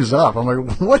 screwing things up. I'm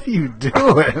like, what are you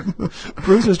doing?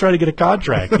 Bruce is trying to get a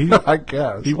contract. I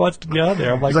guess he wants to be on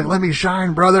there. I'm like, he's like, let me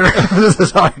shine, brother. This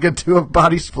is how I can do a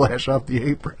body splash off the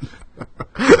apron.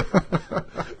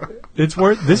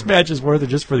 This match is worth it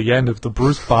just for the end of the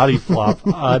Bruce body flop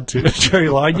onto Jerry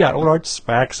Lawler. Yeah, Owen Hart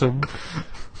smacks him.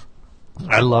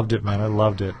 I loved it, man. I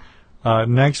loved it.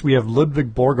 Next, we have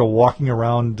Ludwig Borga walking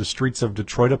around the streets of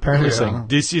Detroit, apparently saying,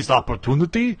 "This is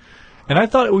opportunity." And I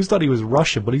always thought he was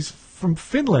Russian, but he's from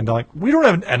Finland. I'm like, we don't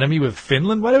have an enemy with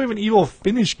Finland. Why do we have an evil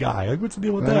Finnish guy? Like, what's the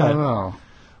deal with that? I don't know.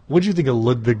 What did you think of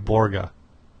Ludwig Borga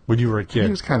when you were a kid? He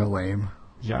was kind of lame.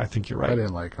 Yeah, I think you're right. I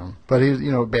didn't like him. But he's,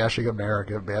 bashing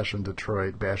America, bashing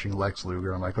Detroit, bashing Lex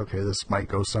Luger. I'm like, okay, this might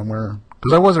go somewhere.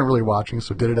 Because I wasn't really watching,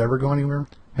 so did it ever go anywhere?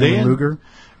 Luger?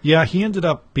 Yeah, he ended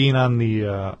up being on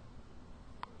the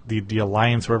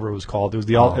Alliance, whatever it was called. It was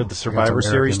the Survivor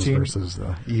Series team. Versus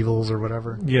the Evils or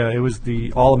whatever. Yeah, it was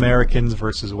the All-Americans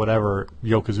versus whatever,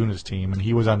 Yokozuna's team, and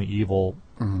he was on the evil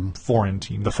foreign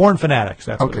team. The Foreign Fanatics,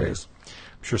 that's what it is.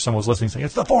 I'm sure someone was listening saying,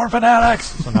 it's the Foreign Fanatics!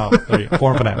 So no,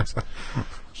 Foreign Fanatics.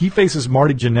 He faces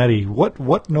Marty Jannetty.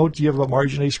 What note do you have about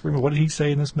Marty Jannetty screaming? What did he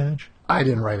say in this match? I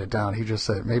didn't write it down. He just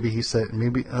said,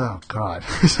 oh, God.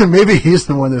 Maybe he's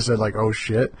the one that said, like, oh,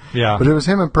 shit. Yeah. But it was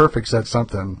him and Perfect said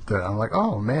something that I'm like,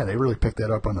 oh, man, they really picked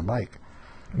that up on the mic.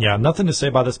 Yeah, nothing to say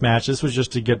about this match. This was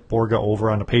just to get Borga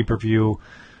over on a pay-per-view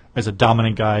as a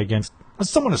dominant guy against a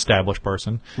somewhat established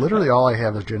person. Literally all I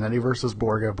have is Jannetty versus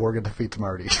Borga. Borga defeats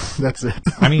Marty. That's it.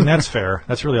 I mean, that's fair.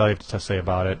 That's really all I have to say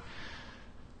about it.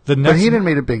 But he didn't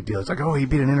make a big deal. It's like, oh, he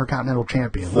beat an Intercontinental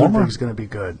Champion. Ludwig's going to be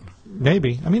good.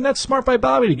 Maybe. I mean, that's smart by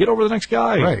Bobby to get over the next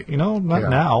guy. Right. Not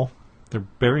now. They're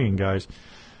burying guys.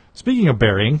 Speaking of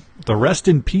burying, the Rest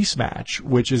in Peace match,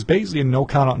 which is basically a no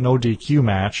count out, no DQ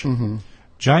match. Mm-hmm.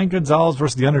 Giant Gonzalez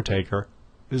versus The Undertaker.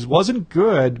 This wasn't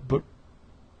good, but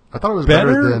I thought it was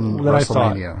better than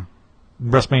WrestleMania.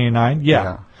 WrestleMania 9?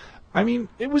 Yeah. I mean,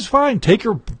 it was fine.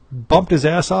 Taker bumped his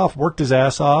ass off, worked his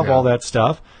ass off, all that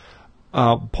stuff.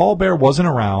 Paul Bear wasn't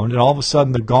around, and all of a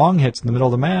sudden the gong hits in the middle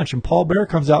of the match, and Paul Bear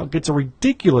comes out and gets a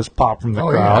ridiculous pop from the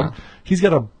crowd. Yeah. He's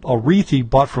got a wreath he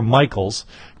bought from Michaels.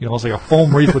 It's like a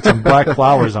foam wreath with some black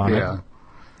flowers on it.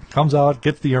 Comes out,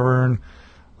 gets the urn.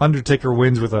 Undertaker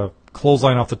wins with a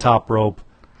clothesline off the top rope.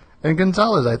 And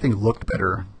Gonzalez, I think, looked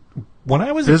better. When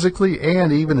I was physically,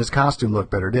 and even his costume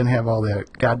looked better. Didn't have all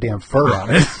that goddamn fur on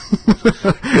it.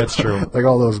 That's true. Like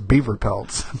all those beaver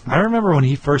pelts. I remember when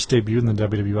he first debuted in the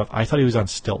WWF, I thought he was on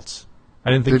stilts. I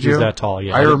didn't think he was that tall.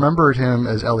 Yeah, I remembered him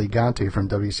as El Gigante from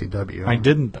WCW. I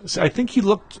didn't. I think he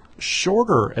looked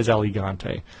shorter as El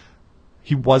Gigante.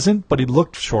 He wasn't, but he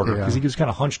looked shorter because he was kind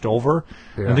of hunched over.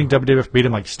 Yeah. I think WWF made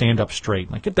him like stand up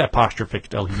straight. Like, get that posture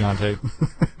fixed, El Gigante.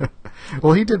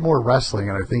 Well, he did more wrestling,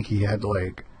 and I think he had to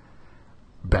like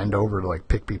bend over to like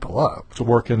pick people up. To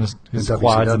work in his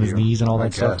quads and his knees and all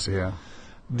that stuff. Yeah.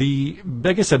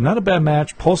 Like I said, not a bad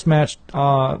match. Post-match,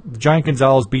 Giant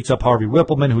Gonzalez beats up Harvey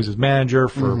Whippleman, who's his manager,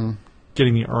 for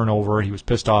getting the urn over. He was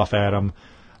pissed off at him.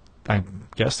 I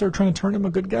guess they're trying to turn him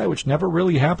a good guy, which never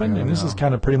really happened. And this is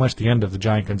kind of pretty much the end of the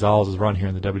Giant Gonzalez's run here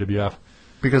in the WWF.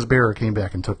 Because Bearer came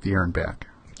back and took the urn back.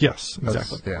 Yes,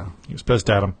 exactly. He was pissed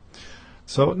at him.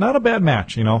 So not a bad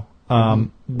match,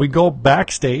 We go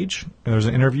backstage, and there's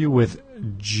an interview with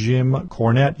Jim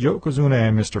Cornette, Yokozuna,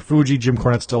 and Mr. Fuji. Jim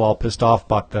Cornette's still all pissed off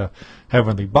about the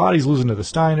Heavenly Bodies losing to the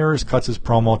Steiners, cuts his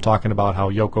promo talking about how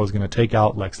Yoko is going to take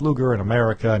out Lex Luger in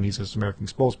America, and he's this American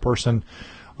spokesperson,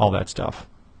 all that stuff.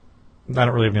 I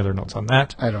don't really have any other notes on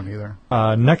that. I don't either.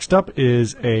 Next up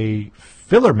is a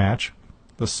filler match,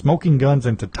 the Smoking Guns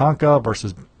and Tatanka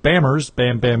versus Bammers,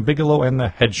 Bam Bam Bigelow, and the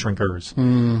Head Shrinkers.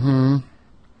 Mm-hmm.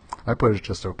 I put it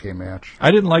just okay match.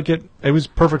 I didn't like it. It was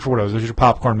perfect for what it was. It was your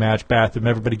popcorn match, bathroom,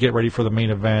 everybody get ready for the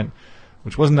main event,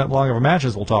 which wasn't that long of a match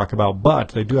as we'll talk about, but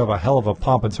they do have a hell of a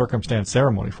pomp and circumstance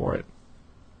ceremony for it.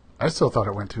 I still thought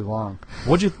it went too long.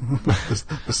 What'd you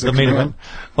the main event?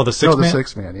 Oh, the six-man? No, the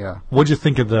six-man, yeah. What'd you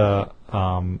think of the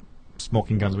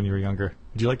Smoking Guns when you were younger?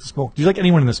 Did you like the smoke? Did you like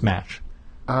anyone in this match?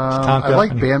 I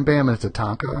like Bam Bam and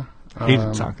Tatanka. Hated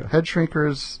Tatanka. Head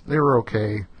Shrinkers, they were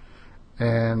okay.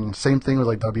 And same thing with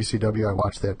like WCW. I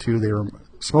watched that too. They were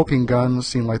Smoking Guns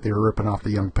seemed like they were ripping off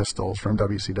the Young Pistols from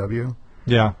WCW.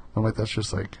 Yeah, I'm like, that's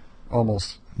just like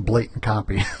almost blatant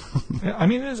copy. I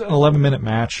mean, it's an 11-minute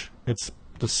match. It's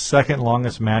the second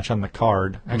longest match on the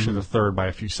card. Actually, the third by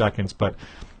a few seconds, but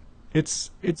it's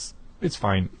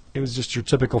fine. It was just your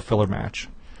typical filler match.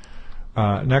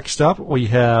 Next up, we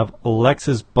have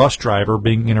Lex's bus driver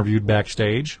being interviewed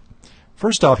backstage.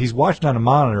 First off, he's watching on a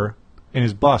monitor in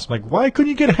his bus. I'm like, why couldn't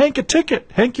you get Hank a ticket?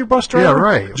 Hank, your bus driver? Yeah,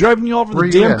 right. Driving you all over the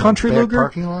damn country, back Luger?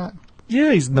 Parking lot?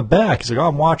 Yeah, he's in the back. He's like, oh,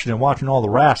 I'm watching all the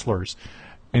wrestlers.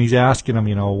 And he's asking him,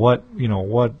 what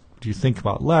do you think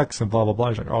about Lex? And blah, blah, blah.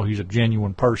 He's like, oh, he's a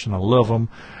genuine person. I love him.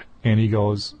 And he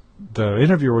goes, the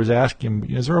interviewer was asking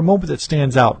him, is there a moment that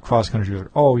stands out cross country? He was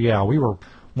like, oh, yeah,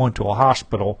 went to a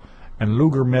hospital, and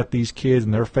Luger met these kids,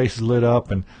 and their faces lit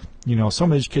up, and,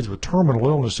 some of these kids with terminal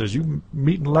illnesses, you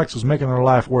meeting Lex was making their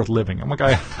life worth living. I'm like,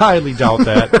 I highly doubt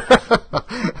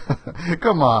that.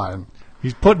 Come on.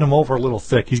 He's putting them over a little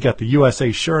thick. He's got the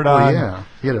USA shirt on. Oh, yeah.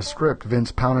 He had a script.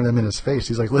 Vince pounded him in his face.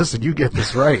 He's like, listen, you get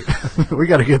this right. We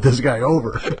got to get this guy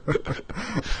over.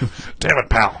 Damn it,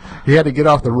 pal. He had to get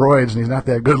off the roids, and he's not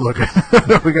that good looking.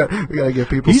 we got to get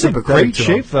people He's in sympathetic great to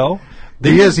shape, him. though.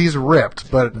 He's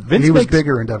ripped, but Vince he was makes-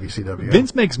 bigger in WCW.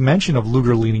 Vince makes mention of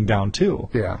Luger leaning down, too.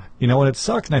 Yeah. And it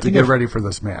sucks. And I To think get ready for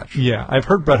this match. Yeah, I've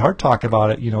heard Bret Hart talk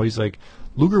about it. He's like,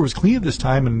 Luger was clean at this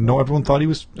time, and everyone thought he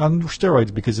was on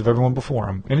steroids because of everyone before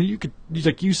him. And he's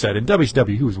like you said, in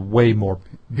WCW, he was way more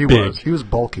big. He was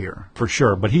bulkier. For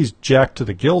sure, but he's jacked to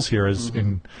the gills here as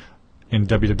in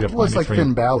WWF. Well, it's like 93.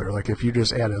 Finn Balor. Like, if you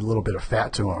just added a little bit of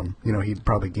fat to him, he'd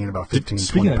probably gain about 15,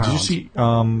 Speaking 20 of, pounds. did you see,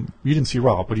 you didn't see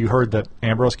Raw, but you heard that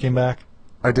Ambrose came back?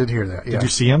 I did hear that, yeah. Did you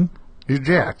see him? He's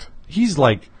jacked. He's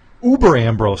like uber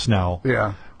Ambrose now.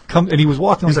 Yeah. And he was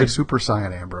walking He's like like Super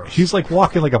Saiyan Ambrose. He's like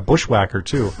walking like a bushwhacker,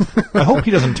 too. I hope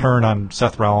he doesn't turn on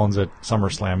Seth Rollins at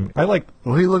SummerSlam.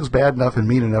 Well, he looks bad enough and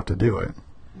mean enough to do it.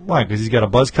 Why? Because he's got a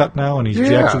buzz cut now and he's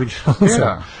jacked to the gills.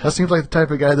 Yeah. That seems like the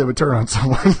type of guy that would turn on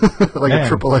someone. Like Man. a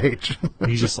Triple H.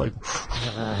 He's just like,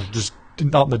 just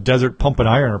out in the desert pumping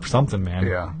iron or something, man.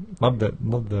 Yeah. Love the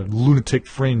lunatic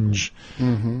fringe.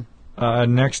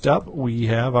 Mm-hmm. Next up, we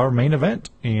have our main event,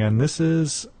 and this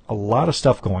is a lot of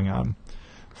stuff going on.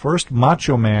 First,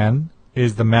 Macho Man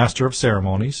is the master of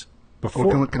ceremonies.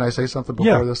 Well, can I say something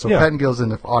before this? So yeah. Pettengill's in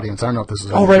the audience. I don't know if this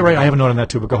is... Oh, right. I have a note on that,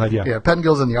 too, but go ahead, yeah. Yeah,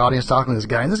 Pettengill's in the audience talking to this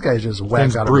guy, and this guy's just whacked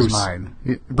name's out Bruce. of his mind.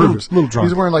 Bruce. Little drunk.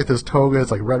 He's wearing like this toga.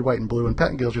 It's like red, white, and blue, and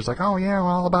Pettengill's just like, oh, yeah, we're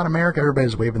all about America.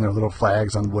 Everybody's waving their little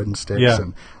flags on wooden sticks, Yeah.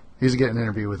 and he's getting an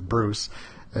interview with Bruce.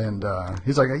 And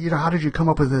he's like, how did you come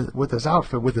up with this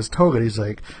outfit, with this toga? He's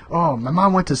like, oh, my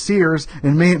mom went to Sears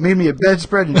and made me a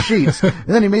bedspread and sheets. And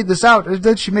then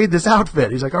then she made this outfit.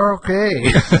 He's like, oh, okay.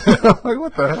 I'm like,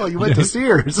 what the hell? You went to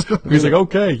Sears. He's like,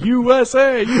 okay,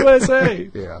 USA.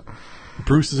 Yeah.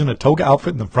 Bruce is in a toga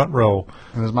outfit in the front row.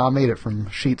 And his mom made it from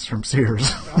sheets from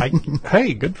Sears.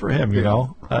 Hey, good for him, you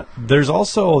know. There's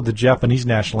also the Japanese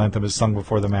national anthem is sung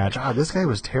before the match. God, this guy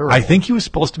was terrible. I think he was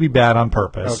supposed to be bad on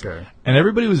purpose. Okay. And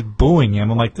everybody was booing him.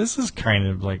 I'm like, this is kind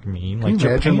of like mean. Can Like you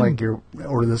imagine, Japan. like, you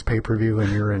order this pay-per-view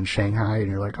and you're in Shanghai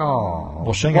and you're like, oh.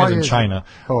 Well, Shanghai's why in is China.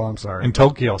 it? Oh, I'm sorry. In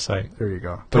Tokyo, say. There you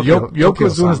go. But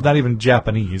Yokozuna's not even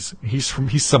Japanese. He's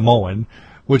Samoan,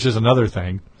 which is another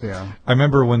thing. Yeah. I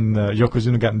remember when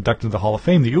Yokozuna got inducted into the Hall of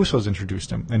Fame, the Usos introduced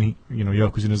him, and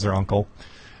Yokozuna's their uncle,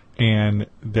 and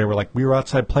they were like, we were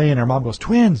outside playing, and our mom goes,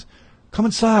 twins, come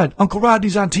inside, Uncle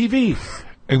Rodney's on TV,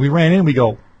 and we ran in, and we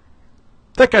go,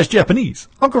 that guy's Japanese.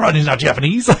 Uncle Rodney's not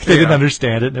Japanese. Like, they didn't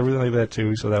understand it and everything like that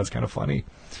too, so that was kind of funny.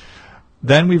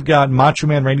 Then we've got Macho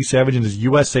Man Randy Savage in his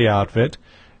USA outfit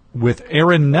with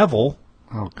Aaron Neville.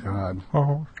 Oh, God.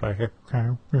 Oh,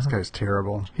 This guy's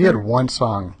terrible. He had one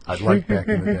song I liked back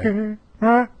in the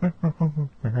day.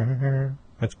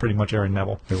 That's pretty much Aaron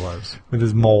Neville. It was. With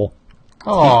his mole.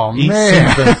 Oh, He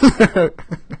man.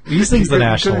 He sings the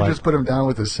national Couldn't anthem. just put him down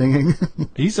with his singing.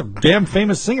 He's a damn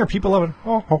famous singer. People love it.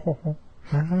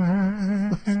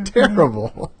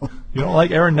 Terrible. You don't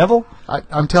like Aaron Neville?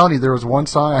 I'm telling you, there was one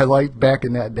song I liked back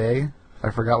in that day.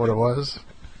 I forgot what it was.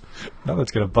 No,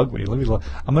 that's going to bug me.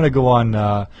 I'm going to go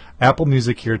on Apple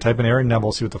Music here, type in Aaron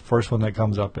Neville, see what the first one that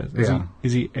comes up is.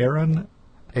 Is he Aaron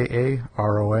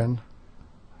Aaron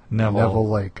Neville? Neville,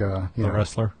 like, the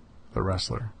wrestler? The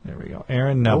wrestler. There we go.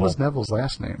 Aaron Neville. What was Neville's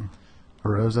last name?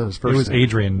 Or was that his first name? It was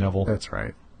Adrian Neville. That's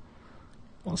right.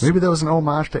 Maybe that was an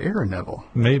homage to Aaron Neville.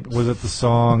 Maybe was it the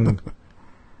song?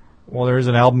 Well, there is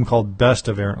an album called Best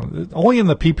of Aaron. Only in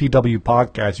the PPW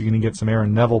podcast you're going to get some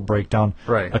Aaron Neville breakdown.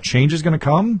 Right. A change is going to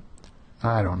come.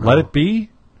 I don't know. Let it be.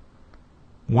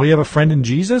 Will you have a friend in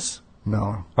Jesus?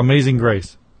 No. Amazing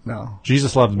Grace. No.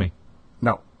 Jesus loves me.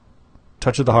 No.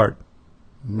 Touch of the Heart.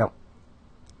 No.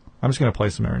 I'm just going to play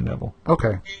some Aaron Neville.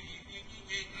 Okay.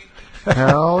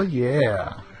 Hell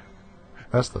yeah.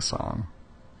 That's the song.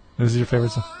 This is your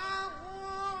favorite song?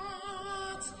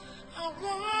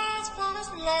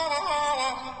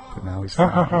 But now he's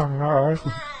fine.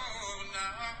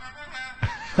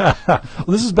 Well,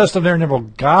 this is Best of Aaron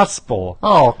Neville Gospel.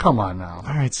 Oh, come on now.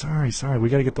 All right, sorry. We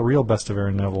got to get the real Best of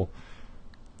Aaron Neville.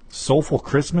 Soulful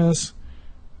Christmas.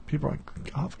 People are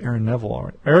like, off Aaron Neville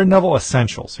already. Aaron Neville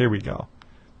Essentials. Here we go.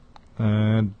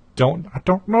 I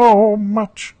don't know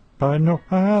much, but I know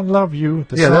I love you.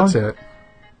 The song? That's it.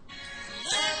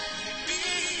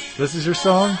 This is your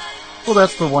song? Well,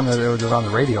 that's the one that was on the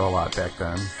radio a lot back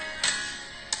then.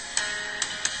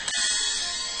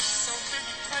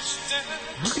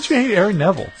 How could you hate Aaron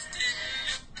Neville?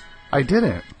 I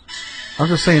didn't. I'm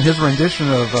just saying his rendition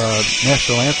of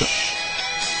National Anthem.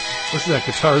 What's that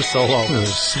guitar solo? The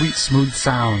sweet, smooth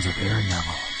sounds of Aaron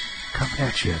Neville. Coming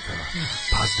at you at the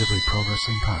Positively Pro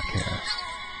Wrestling Podcast.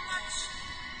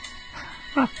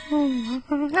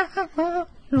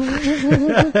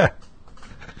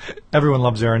 Everyone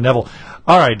loves Aaron Neville.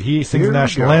 All right, he sings the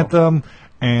national anthem,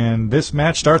 and this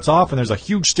match starts off, and there's a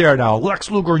huge stare down.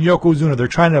 Lex Luger and Yokozuna, they're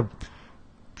trying to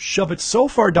shove it so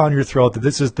far down your throat that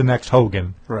this is the next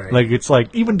Hogan. Right. Like, it's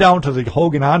like, even down to the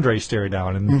Hogan-Andre stare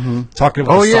down, and talking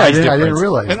about the I size difference. I didn't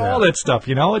realize and that. all that stuff,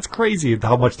 It's crazy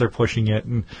how much they're pushing it.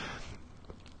 And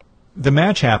the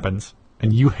match happens,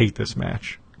 and you hate this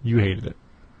match. You hated it.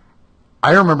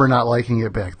 I remember not liking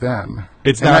it back then.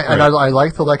 It's not and I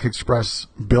like the Lex Express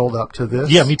build up to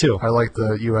this. Yeah, me too. I like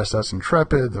the USS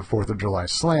Intrepid, the 4th of July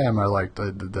Slam. I like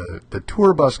the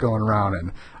tour bus going around.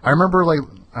 And I remember,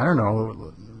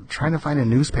 trying to find in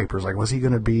newspapers, was he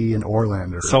going to be in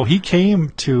Orlando? So he came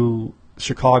to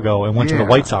Chicago and went to the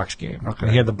White Sox game. Okay. And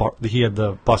he had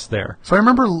the bus there. So I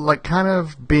remember, kind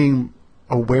of being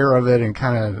aware of it and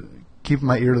kind of keeping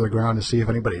my ear to the ground to see if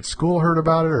anybody at school heard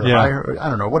about it or if I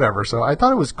don't know, whatever. So I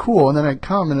thought it was cool, and then I'd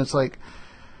come and it's like,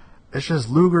 it's just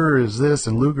Luger is this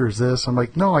and Luger is this. I'm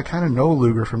like, no, I kind of know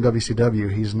Luger from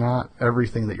WCW. He's not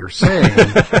everything that you're saying.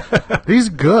 He's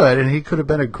good, and he could have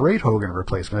been a great Hogan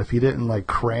replacement if he didn't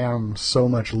cram so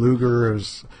much Luger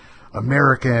as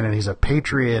American, and he's a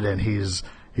patriot, and he's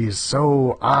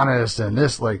so honest, and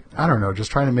this, I don't know, just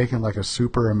trying to make him a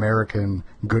super American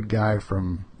good guy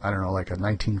from, I don't know, a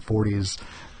 1940s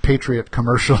Patriot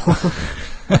commercial.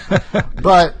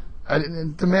 But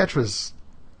the match was,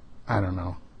 I don't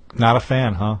know. Not a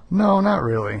fan, huh? No, not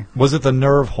really. Was it the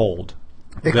nerve hold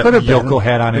It that could have been. Yoko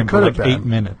had on him for 8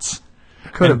 minutes?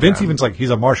 And Vince even's he's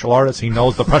a martial artist. He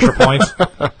knows the pressure points.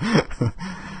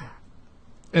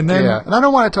 And then, and I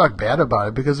don't want to talk bad about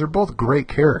it because they're both great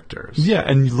characters. Yeah,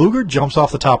 and Luger jumps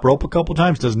off the top rope a couple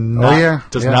times. Does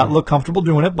not look comfortable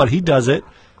doing it, but he does it.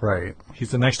 Right.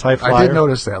 He's the next high flyer. I did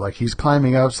notice that. He's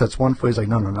climbing up, sets one foot. He's like,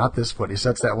 no, not this foot. He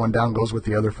sets that one down, goes with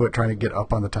the other foot, trying to get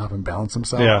up on the top and balance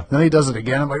himself. Yeah. Then he does it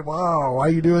again. I'm like, wow, why are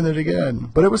you doing it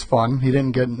again? But it was fun. He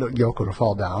didn't get Yoko to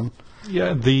fall down.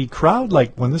 Yeah, the crowd,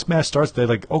 when this match starts, they're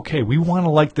like, okay, we want to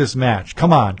like this match.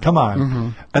 Come on. Mm-hmm.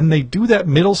 And they do that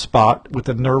middle spot with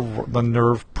the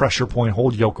nerve pressure point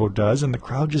hold Yoko does, and the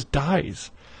crowd just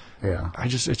dies. Yeah.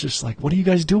 It's just what are you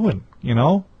guys doing?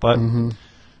 But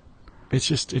it's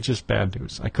just bad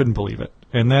news. I couldn't believe it.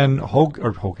 And then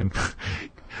Hogan,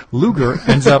 Luger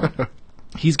ends up,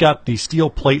 he's got the steel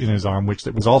plate in his arm, which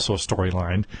was also a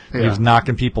storyline. He was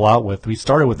knocking people out with. We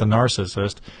started with the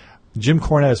narcissist. Jim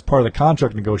Cornette, as part of the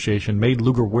contract negotiation, made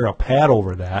Luger wear a pad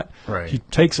over that. Right. He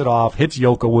takes it off, hits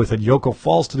Yoko with it. Yoko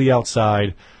falls to the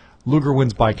outside. Luger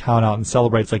wins by countout and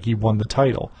celebrates like he won the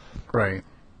title. Right.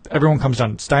 Everyone comes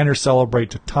down. Steiner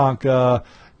celebrate Tatanka.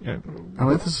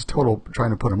 This is total trying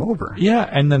to put him over. Yeah,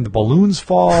 and then the balloons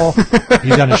fall.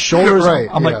 He's on his shoulders. Right.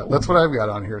 I'm like, that's what I've got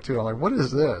on here too. I'm like, what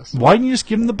is this? Why didn't you just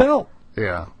give him the belt?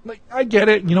 Yeah. I get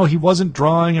it. He wasn't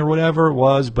drawing or whatever it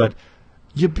was, but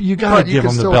you got to give him the belt here. You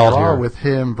can still draw with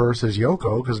him versus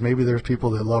Yoko because maybe there's people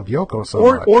that love Yoko so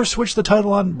much. Or switch the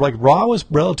title on. Raw was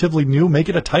relatively new. Make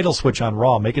it a title switch on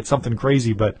Raw. Make it something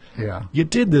crazy. But you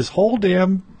did this whole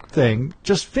damn thing.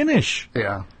 Just finish.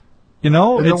 Yeah. And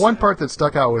the one part that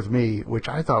stuck out with me, which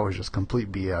I thought was just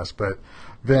complete BS, but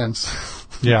Vince,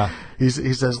 he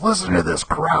says, listen to this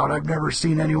crowd. I've never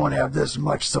seen anyone have this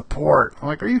much support. I'm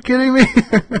like, are you kidding me?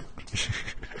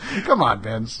 Come on,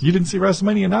 Vince. You didn't see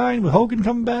WrestleMania 9 with Hogan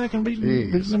coming back and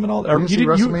beating him and all that? You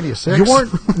didn't see WrestleMania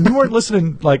 6? You weren't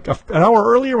listening an hour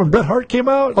earlier when Bret Hart came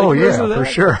out? For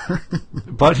sure.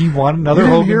 But he won another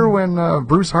Hogan. Hogan. You didn't hear when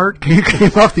Bruce Hart came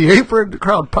off the apron, the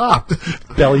crowd popped.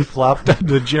 Belly flopped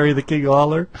to Jerry the King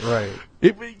Lawler. Right.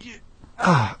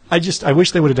 I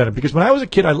wish they would have done it because when I was a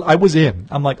kid, I was in.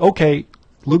 I'm like, okay,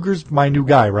 Luger's my new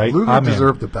guy, right? Luger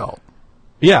deserved the belt.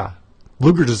 Yeah.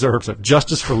 Luger deserves it.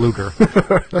 Justice for Luger.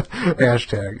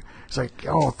 Hashtag. It's like,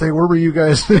 oh, where were you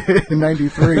guys in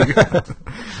 93?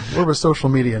 Where was social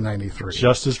media in 93?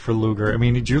 Justice for Luger. I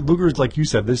mean, Luger's, like you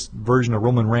said, this version of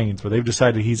Roman Reigns, where they've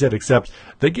decided he's it, except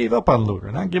they gave up on Luger,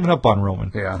 not giving up on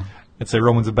Roman. Yeah. I'd say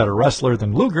Roman's a better wrestler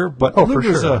than Luger, but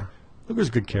Luger's a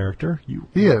good character.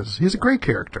 He is. He's a great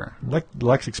character.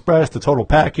 Lex Express, the total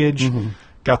package,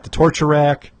 got the torture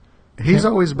rack. He's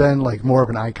always been like more of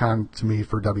an icon to me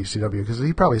for WCW because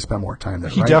he probably spent more time there.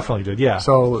 He right? definitely did, yeah.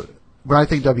 So when I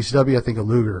think WCW, I think of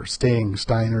Luger, Sting,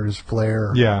 Steiner's,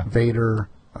 Flair, Vader,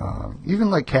 even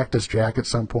like Cactus Jack at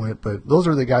some point. But those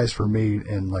are the guys for me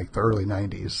in like the early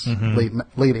 90s,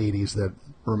 late 80s that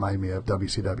remind me of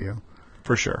WCW.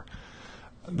 For sure.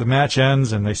 The match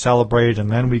ends and they celebrate,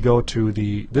 and then we go to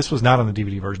this was not on the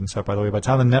DVD version set, by the way, but it's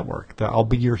on the network, the I'll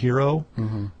Be Your Hero,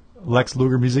 Lex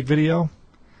Luger music video.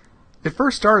 It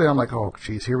first started, I'm like, oh,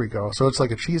 geez, here we go. So it's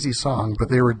like a cheesy song, but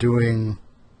they were doing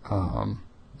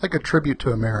like a tribute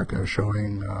to America,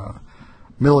 showing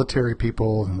military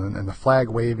people and the flag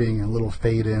waving and little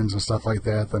fade-ins and stuff like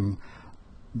that. Then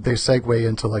they segue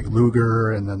into like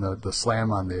Luger and then the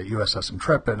slam on the USS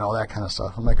Intrepid and all that kind of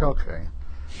stuff. I'm like, okay.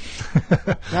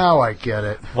 Now I get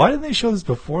it. Why didn't they show this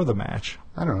before the match?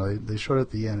 I don't know. They showed it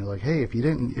at the end. They're like, hey, if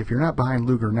you're not behind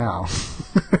Luger now.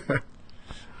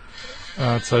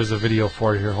 So there's a video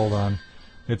for it here. Hold on.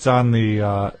 It's on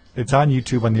it's on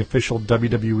YouTube on the official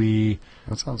WWE.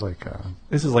 That sounds like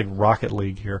this is like Rocket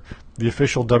League here. The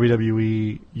official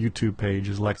WWE YouTube page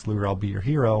is Lex Luger, I'll Be Your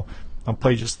Hero. I'll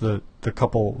play just the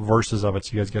couple verses of it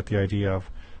so you guys get the idea of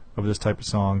this type of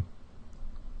song.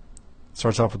 It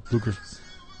starts off with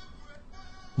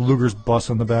Luger's bus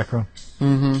in the background.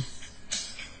 Mm-hmm.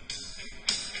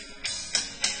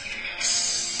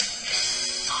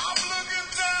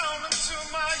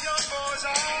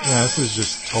 Yeah, this was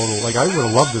just total. Like, I would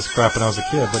have loved this crap when I was a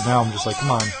kid, but now I'm just like,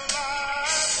 come on.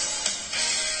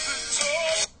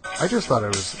 I just thought it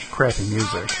was crappy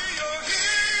music.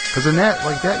 Because in that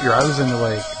year, I was into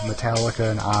like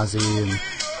Metallica and Ozzy and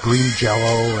Green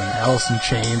Jello and Alice in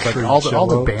Chains, like all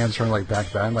the bands from like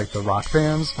back then, like the rock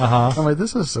bands. I'm like,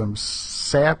 this is some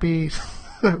sappy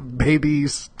baby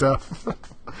stuff.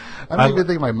 I don't even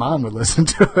think my mom would listen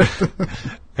to it.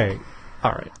 Hey.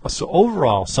 All right. So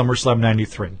overall, SummerSlam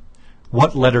 93,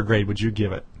 what letter grade would you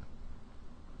give it?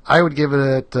 I would give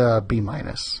it B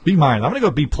minus. B minus. I'm going to go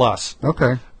B plus.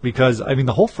 Okay. Because I mean,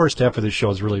 the whole first half of this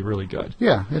show is really, really good.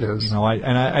 Yeah, it is. You know,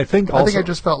 I think also, I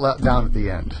just felt let down at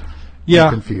the end. Yeah.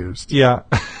 I'm confused. Yeah.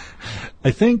 I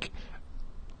think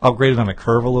I'll grade it on a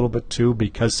curve a little bit too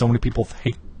because so many people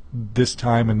hate this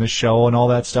time and this show and all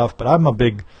that stuff. But I'm a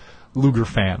big Luger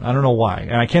fan. I don't know why,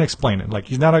 and I can't explain it. Like,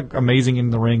 he's not amazing in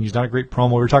the ring. He's not a great promo.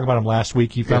 We were talking about him last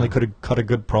week. He finally could have cut a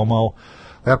good promo.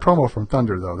 That promo from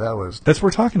Thunder, though, that's what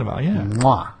we're talking about. Yeah,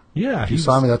 mwah. Yeah. If you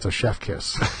saw me, that's a chef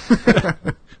kiss.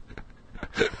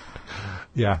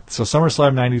 Yeah. So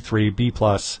SummerSlam 93, B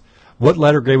plus. What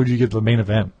letter grade would you give the main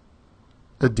event?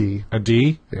 A D. A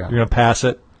D? Yeah. You're gonna pass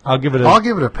it. I'll give it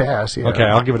a pass. Yeah. Okay,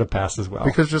 I'll give it a pass as well.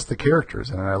 Because just the characters,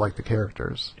 and I like the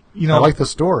characters. You know, I like the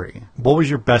story. What was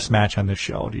your best match on this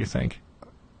show, do you think?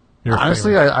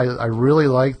 Honestly, I really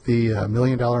liked the $1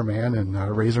 Million Man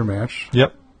and Razor match.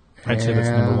 Yep. I'd say that's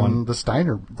number one. The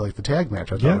Steiner, like the tag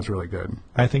match, I thought was really good.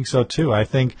 I think so too. I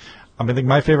think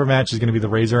my favorite match is going to be the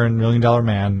Razor and $1 Million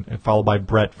Man, followed by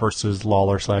Bret versus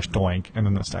Lawler/Doink, and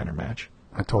then the Steiner match.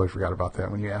 I totally forgot about that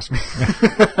when you asked me.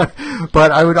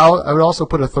 But I would also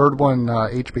put a third one,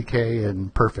 HBK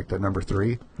and Perfect at number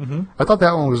 3. Mm-hmm. I thought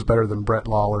that one was better than Bret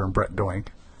Lawler and Bret Doink.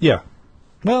 Yeah.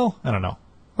 Well, I don't know.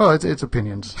 Well, it's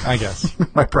opinions. I guess.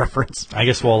 My preference. I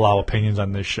guess we'll allow opinions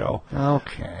on this show.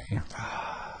 Okay.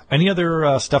 Any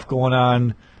other stuff going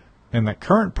on in the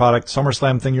current product,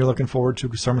 SummerSlam thing you're looking forward to?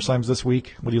 SummerSlam's this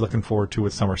week. What are you looking forward to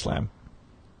with SummerSlam?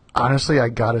 Honestly, I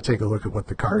got to take a look at what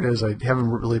the card is. I haven't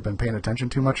really been paying attention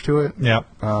too much to it. Yeah.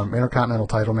 Intercontinental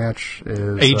title match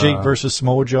is AJ versus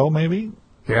Samoa Joe, maybe.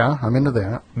 Yeah, I'm into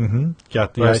that. Mm-hmm.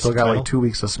 Got the. But I still got like 2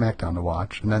 weeks of SmackDown to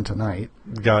watch, and then tonight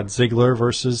got Ziggler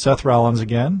versus Seth Rollins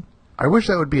again. I wish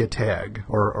that would be a tag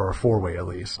or a 4-way at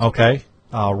least. Okay.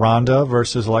 Ronda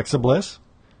versus Alexa Bliss.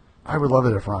 I would love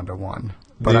it if Ronda won,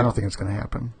 but I don't think it's going to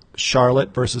happen.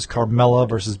 Charlotte versus Carmella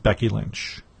versus Becky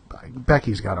Lynch.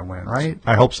 Becky's got to win, right?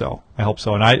 I hope so.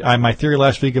 And I my theory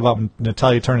last week about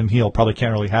Natalya turning heel probably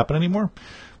can't really happen anymore,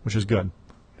 which is good.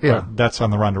 Yeah. But that's on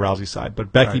the Ronda Rousey side.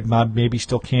 But Becky maybe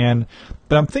still can.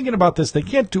 But I'm thinking about this. They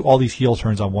can't do all these heel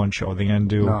turns on one show. They can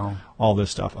do all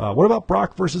this stuff. What about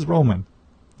Brock versus Roman?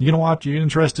 You going to watch? You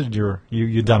interested? You're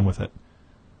done with it?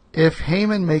 If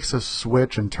Heyman makes a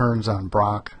switch and turns on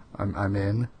Brock, I'm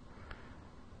in.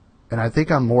 And I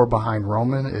think I'm more behind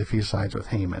Roman if he sides with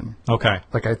Heyman. Okay.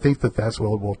 Like, I think that's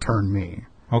what will turn me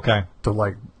Okay. to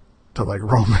like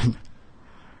Roman.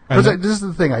 Because this is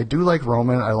the thing. I do like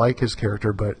Roman. I like his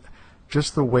character, but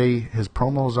just the way his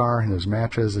promos are and his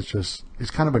matches,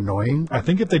 it's kind of annoying. I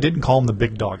think if they didn't call him the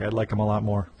big dog, I'd like him a lot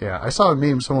more. Yeah, I saw a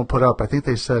meme someone put up. I think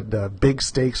they said big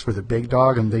steaks for the big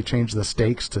dog, and they changed the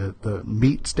steaks to the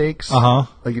meat steaks. Uh-huh.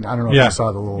 Like, I don't know if you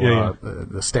saw the little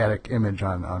the static image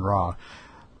on Raw.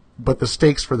 But the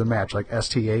stakes for the match, like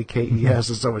STAKES,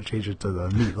 and someone changed it to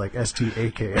the meat, like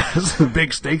STAKS. The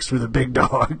big stakes for the big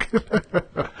dog.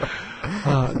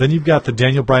 Then you've got the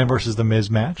Daniel Bryan versus The Miz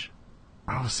match.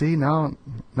 Oh, see, now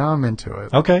I'm into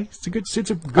it. Okay, it's a good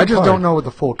I just card. don't know what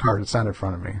the full card. It's not in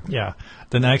front of me. Yeah,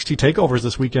 the NXT takeovers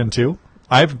this weekend too.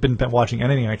 I haven't been watching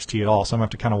anything NXT at all, so I'm gonna have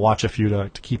to kind of watch a few to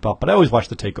keep up. But I always watch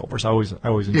the takeovers. I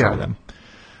always enjoy them.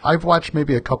 I've watched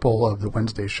maybe a couple of the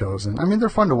Wednesday shows, and I mean they're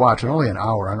fun to watch. They're only an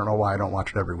hour. I don't know why I don't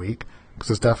watch it every week because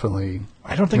it's definitely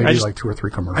like 2 or 3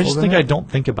 commercials. I just think I don't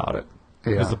think about it.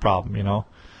 Yeah. Is the problem, you know?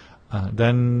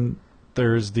 Then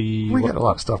there's we got a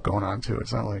lot of stuff going on too.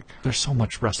 It's not like there's so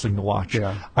much wrestling to watch.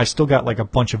 Yeah. I still got like a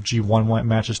bunch of G1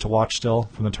 matches to watch still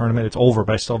from the tournament. It's over,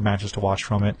 but I still have matches to watch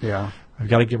from it. Yeah. I've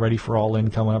got to get ready for All In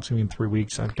coming up. It's going to be in 3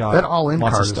 weeks. I've got that All In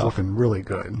lots card of is stuff. looking really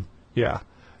good. Yeah.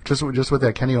 Just with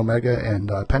that Kenny Omega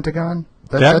and Pentagon.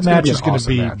 That match is going to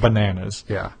be bananas.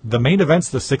 Yeah. The main event's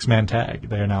the 6-man tag.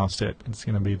 They announced it. It's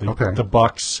going to be the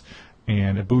Bucks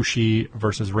and Ibushi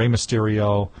versus Rey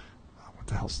Mysterio. What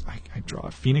the hell's I draw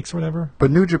Phoenix or whatever?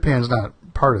 But New Japan's not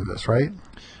part of this, right?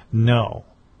 No.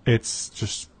 It's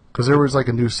just because there was like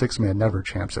a new 6-man Never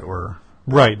champs that were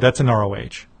right. That's an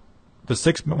ROH. The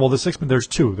 6-man. There's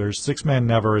 2. There's 6-man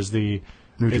Never is the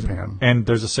New Japan, and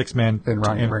there's a 6-man in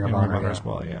Ring of Honor as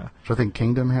well. Yeah. So I think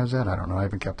Kingdom has that. I don't know. I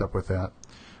haven't kept up with that.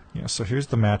 Yeah. So here's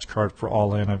the match card for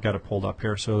All In. I've got it pulled up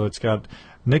here. So it's got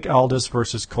Nick Aldis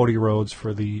versus Cody Rhodes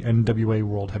for the NWA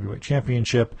World Heavyweight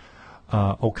Championship.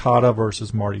 Okada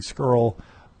versus Marty Scurll.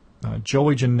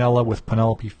 Joey Janela with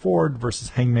Penelope Ford versus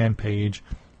Hangman Page.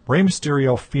 Rey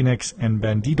Mysterio, Phoenix, and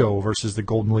Bandito versus the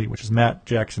Golden Elite, which is Matt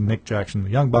Jackson, Nick Jackson,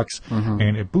 the Young Bucks,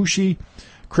 and Ibushi.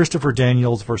 Christopher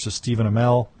Daniels versus Stephen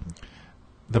Amell.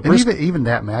 Even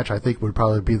that match, I think, would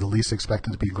probably be the least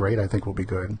expected to be great. I think will be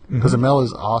good because Amell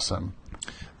is awesome.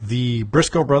 The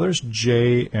Briscoe brothers,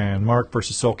 Jay and Mark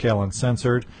versus SoCal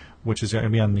Uncensored, which is going to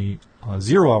be on the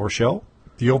 0 Hour show.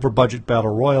 The Over Budget Battle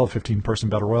Royal, 15-person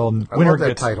Battle Royal. And I love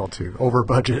that title too. Over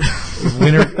Budget.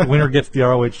 winner gets the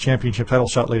ROH Championship title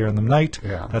shot later in the night.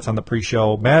 Yeah. That's on the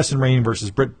pre-show. Madison Rayne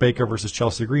versus Britt Baker versus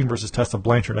Chelsea Green versus Tessa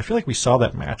Blanchard. I feel like we saw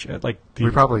that match at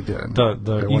we probably did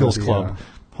the Eagles Club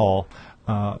Hall.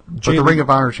 But the Ring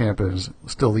of Honor champ is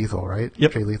still Lethal, right?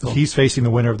 Yep. Jay Lethal. He's facing the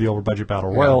winner of the Over Budget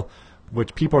Battle Royal,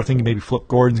 which people are thinking maybe Flip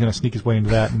Gordon's going to sneak his way into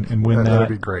that and win that. That would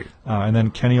be great. And then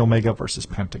Kenny Omega versus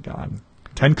Pentagon.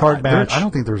 10-card match. I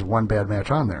don't think there's one bad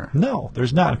match on there. No,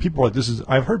 there's not. And people are like,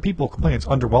 I've heard people complain it's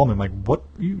underwhelming. Like, what?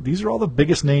 These are all the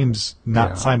biggest names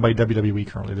not signed by WWE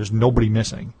currently. There's nobody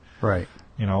missing. Right.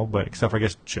 You know, but except for, I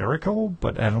guess, Jericho.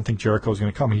 But I don't think Jericho's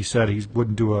going to come. He said he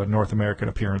wouldn't do a North American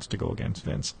appearance to go against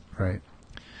Vince. Right.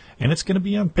 And it's going to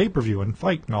be on pay-per-view and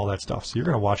Fight and all that stuff. So you're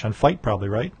going to watch on Fight probably,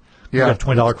 right? Yeah. You got a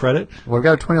 $20 credit? Well, I've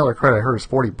got a $20 credit. I heard it's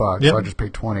 $40, so I just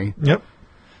paid $20. Yep.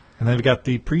 And then we got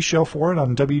the pre-show for it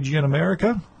on WGN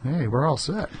America. Hey, we're all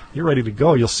set. You're ready to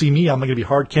go. You'll see me. I'm going to be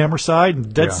hard camera side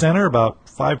and dead center, about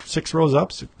 5-6 rows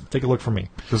up. So take a look for me.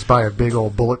 Just buy a big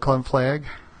old Bullet Club flag.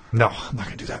 No, I'm not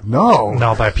going to do that. No.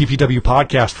 No, buy a PPW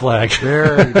podcast flag.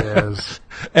 There it is.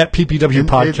 At PPW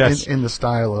podcast. In the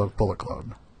style of Bullet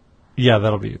Club. Yeah,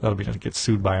 that'll be to get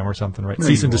sued by him or something, right?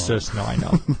 Cease and desist. No, I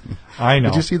know. I know.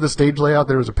 Did you see the stage layout?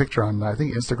 There was a picture on, I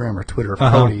think, Instagram or Twitter of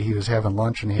Cody. He was having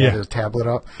lunch and he had his tablet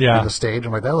up on the stage.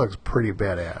 I'm like, that looks pretty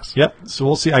badass. Yep. So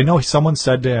we'll see. I know someone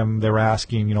said to him, they were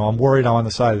asking, I'm worried I'm on the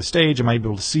side of the stage. Am I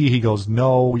able to see? He goes,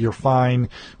 no, you're fine.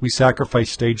 We sacrifice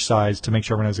stage size to make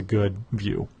sure everyone has a good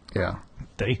view. Yeah.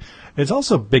 It's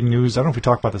also big news. I don't know if we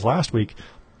talked about this last week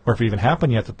or if it even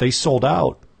happened yet, that they sold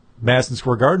out Madison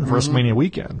Square Garden for WrestleMania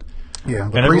weekend. Yeah,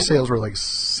 the pre-sales were like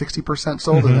 60%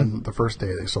 sold, and then the first day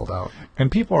they sold out.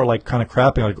 And people are like kind of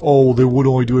crapping, like, oh, they would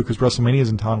only do it because WrestleMania is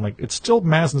in town. I'm like, it's still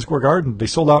Madison Square Garden. They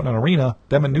sold out in an arena,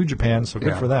 them in New Japan, so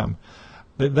good for them.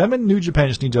 Them and New Japan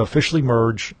just need to officially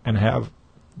merge and have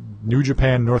New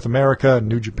Japan North America and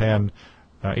New Japan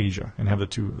Asia, and have the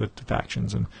two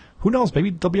factions. And who knows, maybe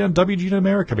they'll be on WGN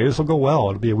America. Maybe this will go well.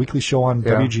 It'll be a weekly show on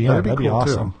WGN. That'd be cool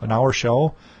awesome. Too. An hour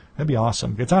show. That'd be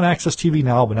awesome. It's on Access TV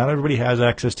now, but not everybody has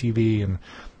Access TV and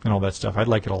all that stuff. I'd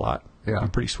like it a lot. Yeah. It'd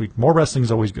be pretty sweet. More wrestling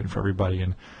is always good for everybody.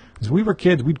 And Because we were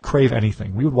kids, we'd crave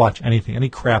anything. We would watch anything, any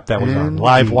crap that was on.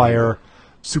 Live Wire,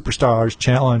 Superstars,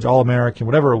 Challenge, All American,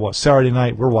 whatever it was. Saturday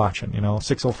night, we're watching,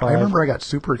 6:05. I remember I got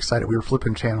super excited. We were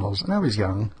flipping channels, and I was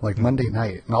young, like Monday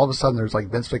night, and all of a sudden there's like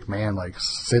Vince McMahon like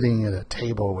sitting at a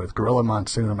table with Gorilla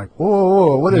Monsoon. I'm like,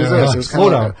 whoa, what is this? It was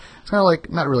kind of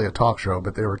like not really a talk show,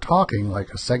 but they were talking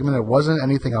like a segment. It wasn't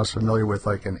anything I was familiar with,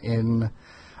 like an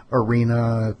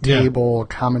in-arena table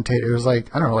commentator. It was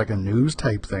like, I don't know, like a news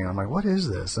type thing. I'm like, what is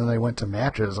this? And they went to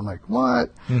matches. I'm like, what?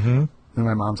 Mm-hmm. And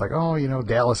my mom's like, oh,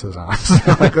 Dallas is on. So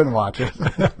I couldn't watch it.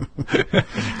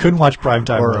 Couldn't watch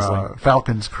primetime wrestling.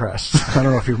 Falcon's Crest. I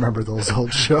don't know if you remember those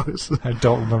old shows. I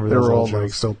don't remember those old shows. They were all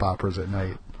like soap operas at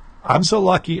night. I'm so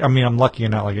lucky. I mean, I'm lucky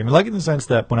and not lucky. I mean, lucky in the sense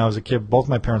that when I was a kid, both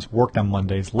my parents worked on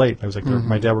Mondays late. I was like,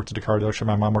 my dad worked at a car dealership,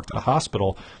 my mom worked at a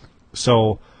hospital.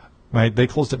 So they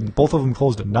closed it. Both of them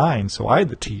closed at 9. So I had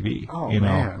the TV. Oh,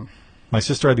 man. My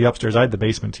sister had the upstairs. I had the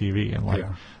basement TV,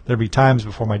 and there'd be times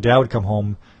before my dad would come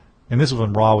home. And this was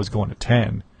when Raw was going to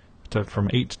 10, from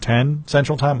 8 to 10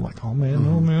 Central Time. I'm like, oh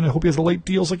man, I hope he has a late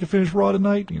deal so I can finish Raw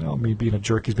tonight. Me being a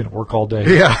jerk, he's been at work all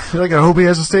day. Yeah, like I hope he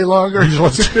has to stay longer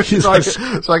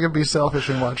so I can be selfish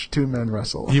and watch two men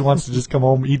wrestle. He wants to just come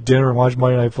home, eat dinner, and watch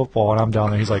Monday Night Football, and I'm down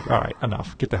there. He's like, all right,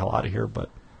 enough, get the hell out of here. But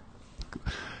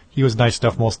he was nice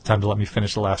enough most of the time to let me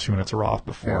finish the last few minutes of Raw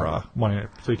before Monday Night,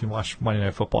 so he can watch Monday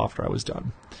Night Football after I was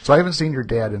done. So I haven't seen your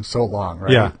dad in so long,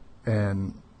 right? Yeah.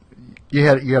 And you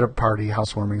had a party,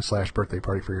 housewarming / birthday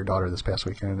party for your daughter this past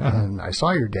weekend, and I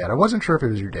saw your dad. I wasn't sure if it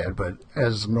was your dad, but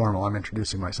as normal, I'm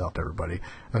introducing myself to everybody.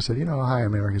 I said, hi,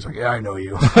 I'm Eric. He's like, yeah, I know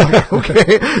you. I'm like,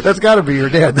 okay, that's got to be your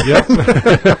dad. Yep.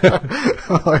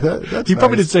 That's he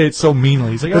probably did say it so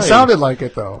meanly. He's like, it sounded like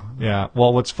it, though. Yeah.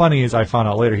 Well, what's funny is I found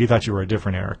out later he thought you were a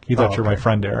different Eric. He thought you were my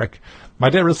friend Eric. My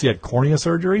dad recently had cornea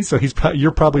surgery, so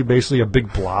you're probably basically a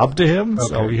big blob to him. Okay.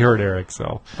 So he heard Eric.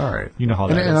 So all right, you know how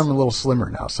that is. And I'm a little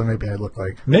slimmer now, so maybe I look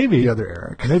like the other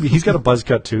Eric. Maybe he's got a buzz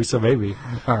cut too, so maybe.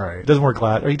 All right, doesn't wear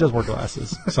glass, or he does wear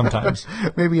glasses sometimes.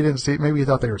 Maybe he didn't see. Maybe he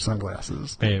thought they were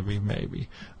sunglasses. Maybe.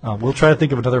 We'll try to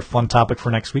think of another fun topic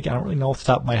for next week. I don't really know off the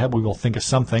top of my head. We will think of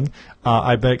something.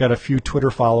 I got a few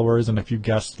Twitter followers and a few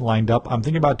guests lined up. I'm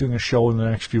thinking about doing a show in the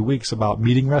next few weeks about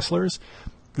meeting wrestlers.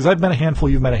 Because I've met a handful,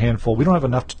 you've met a handful. We don't have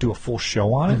enough to do a full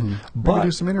show on it. But we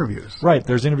do some interviews. Right.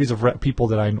 There's interviews of people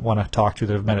that I want to talk to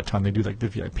that have met a ton. They do like the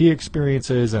VIP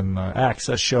experiences and the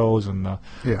access shows and the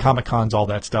Comic-Cons, all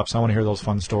that stuff. So I want to hear those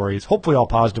fun stories. Hopefully all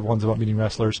positive ones about meeting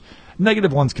wrestlers.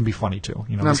 Negative ones can be funny too.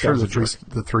 And I'm sure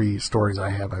the three stories I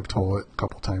have, I've told it a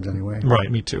couple times anyway.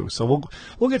 Right, me too. So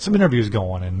we'll get some interviews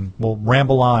going and we'll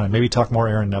ramble on and maybe talk more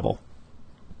Aaron Neville.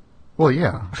 Well,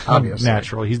 yeah, obviously.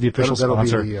 Naturally. He's the official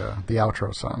sponsor. That'll be the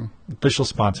outro song. Official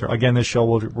sponsor. Again, this show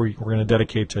we're going to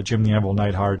dedicate to Jim the Anvil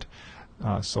Neidhart.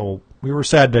 So we were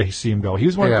sad to see him go. He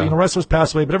was one of the wrestlers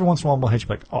passed away, but every once in a while we'll hit you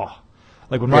like, oh.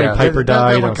 Like when Roddy Piper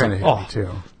died. That one kind of hit me, too.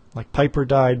 Like Piper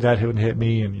died, that one hit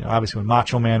me. And obviously when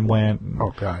Macho Man went.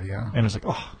 Oh, God, yeah. And it's like,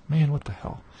 oh, man, what the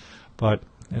hell. But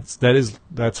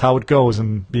that's how it goes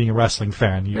in being a wrestling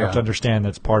fan. You have to understand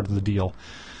that's part of the deal.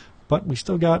 But we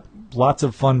still got lots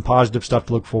of fun, positive stuff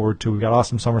to look forward to. We've got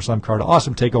awesome SummerSlam card,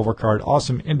 awesome TakeOver card,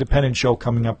 awesome independent show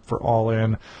coming up for All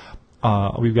In.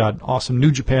 We've got awesome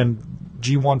New Japan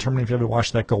G1 tournament. If you haven't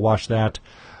watched that, go watch that.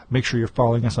 Make sure you're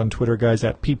following us on Twitter, guys,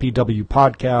 at PPW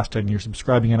Podcast, and you're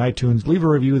subscribing on iTunes. Leave a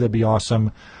review. That'd be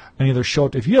awesome. Any other show?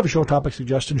 If you have a show topic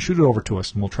suggestion, shoot it over to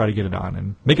us, and we'll try to get it on.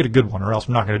 And make it a good one, or else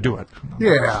we're not going to do it.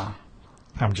 Yeah.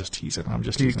 I'm just teasing.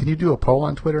 Can you do a poll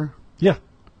on Twitter? Yeah.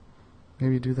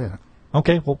 Maybe do that.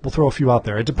 Okay, we'll throw a few out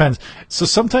there. It depends. So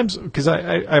sometimes, because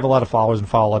I have a lot of followers and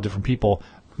follow a lot of different people.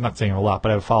 I'm not saying a lot,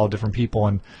 but I follow different people,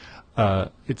 and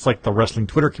it's like the wrestling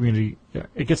Twitter community.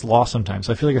 It gets lost sometimes.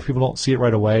 I feel like if people don't see it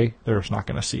right away, they're just not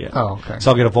going to see it. Oh, okay.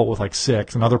 So I'll get a vote with like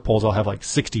 6, and other polls I'll have like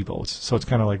 60 votes. So it's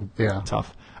kind of like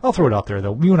tough. I'll throw it out there,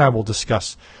 though. You and I will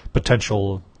discuss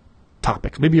potential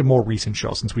topics. Maybe a more recent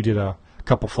show, since we did a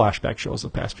couple flashback shows the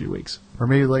past few weeks. Or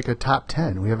maybe like a top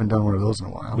 10. We haven't done one of those in a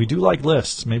while. We do like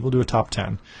lists. Maybe we'll do a top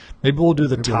 10. Maybe we'll do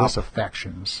the top. A list of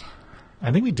factions.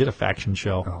 I think we did a faction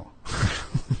show. Oh.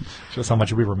 Shows how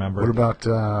much we remember. What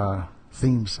about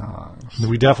theme songs?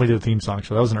 We definitely did a theme song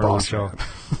show. That was an early show.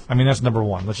 I mean, that's number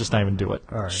 1. Let's just not even do it.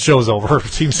 All right. Show's over.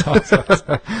 Theme songs.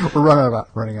 We're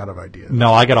running out of ideas.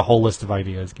 No, I got a whole list of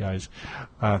ideas, guys.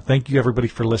 Thank you, everybody,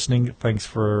 for listening. Thanks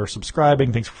for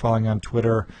subscribing. Thanks for following on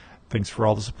Twitter. Thanks for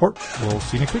all the support. We'll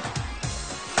see you next week.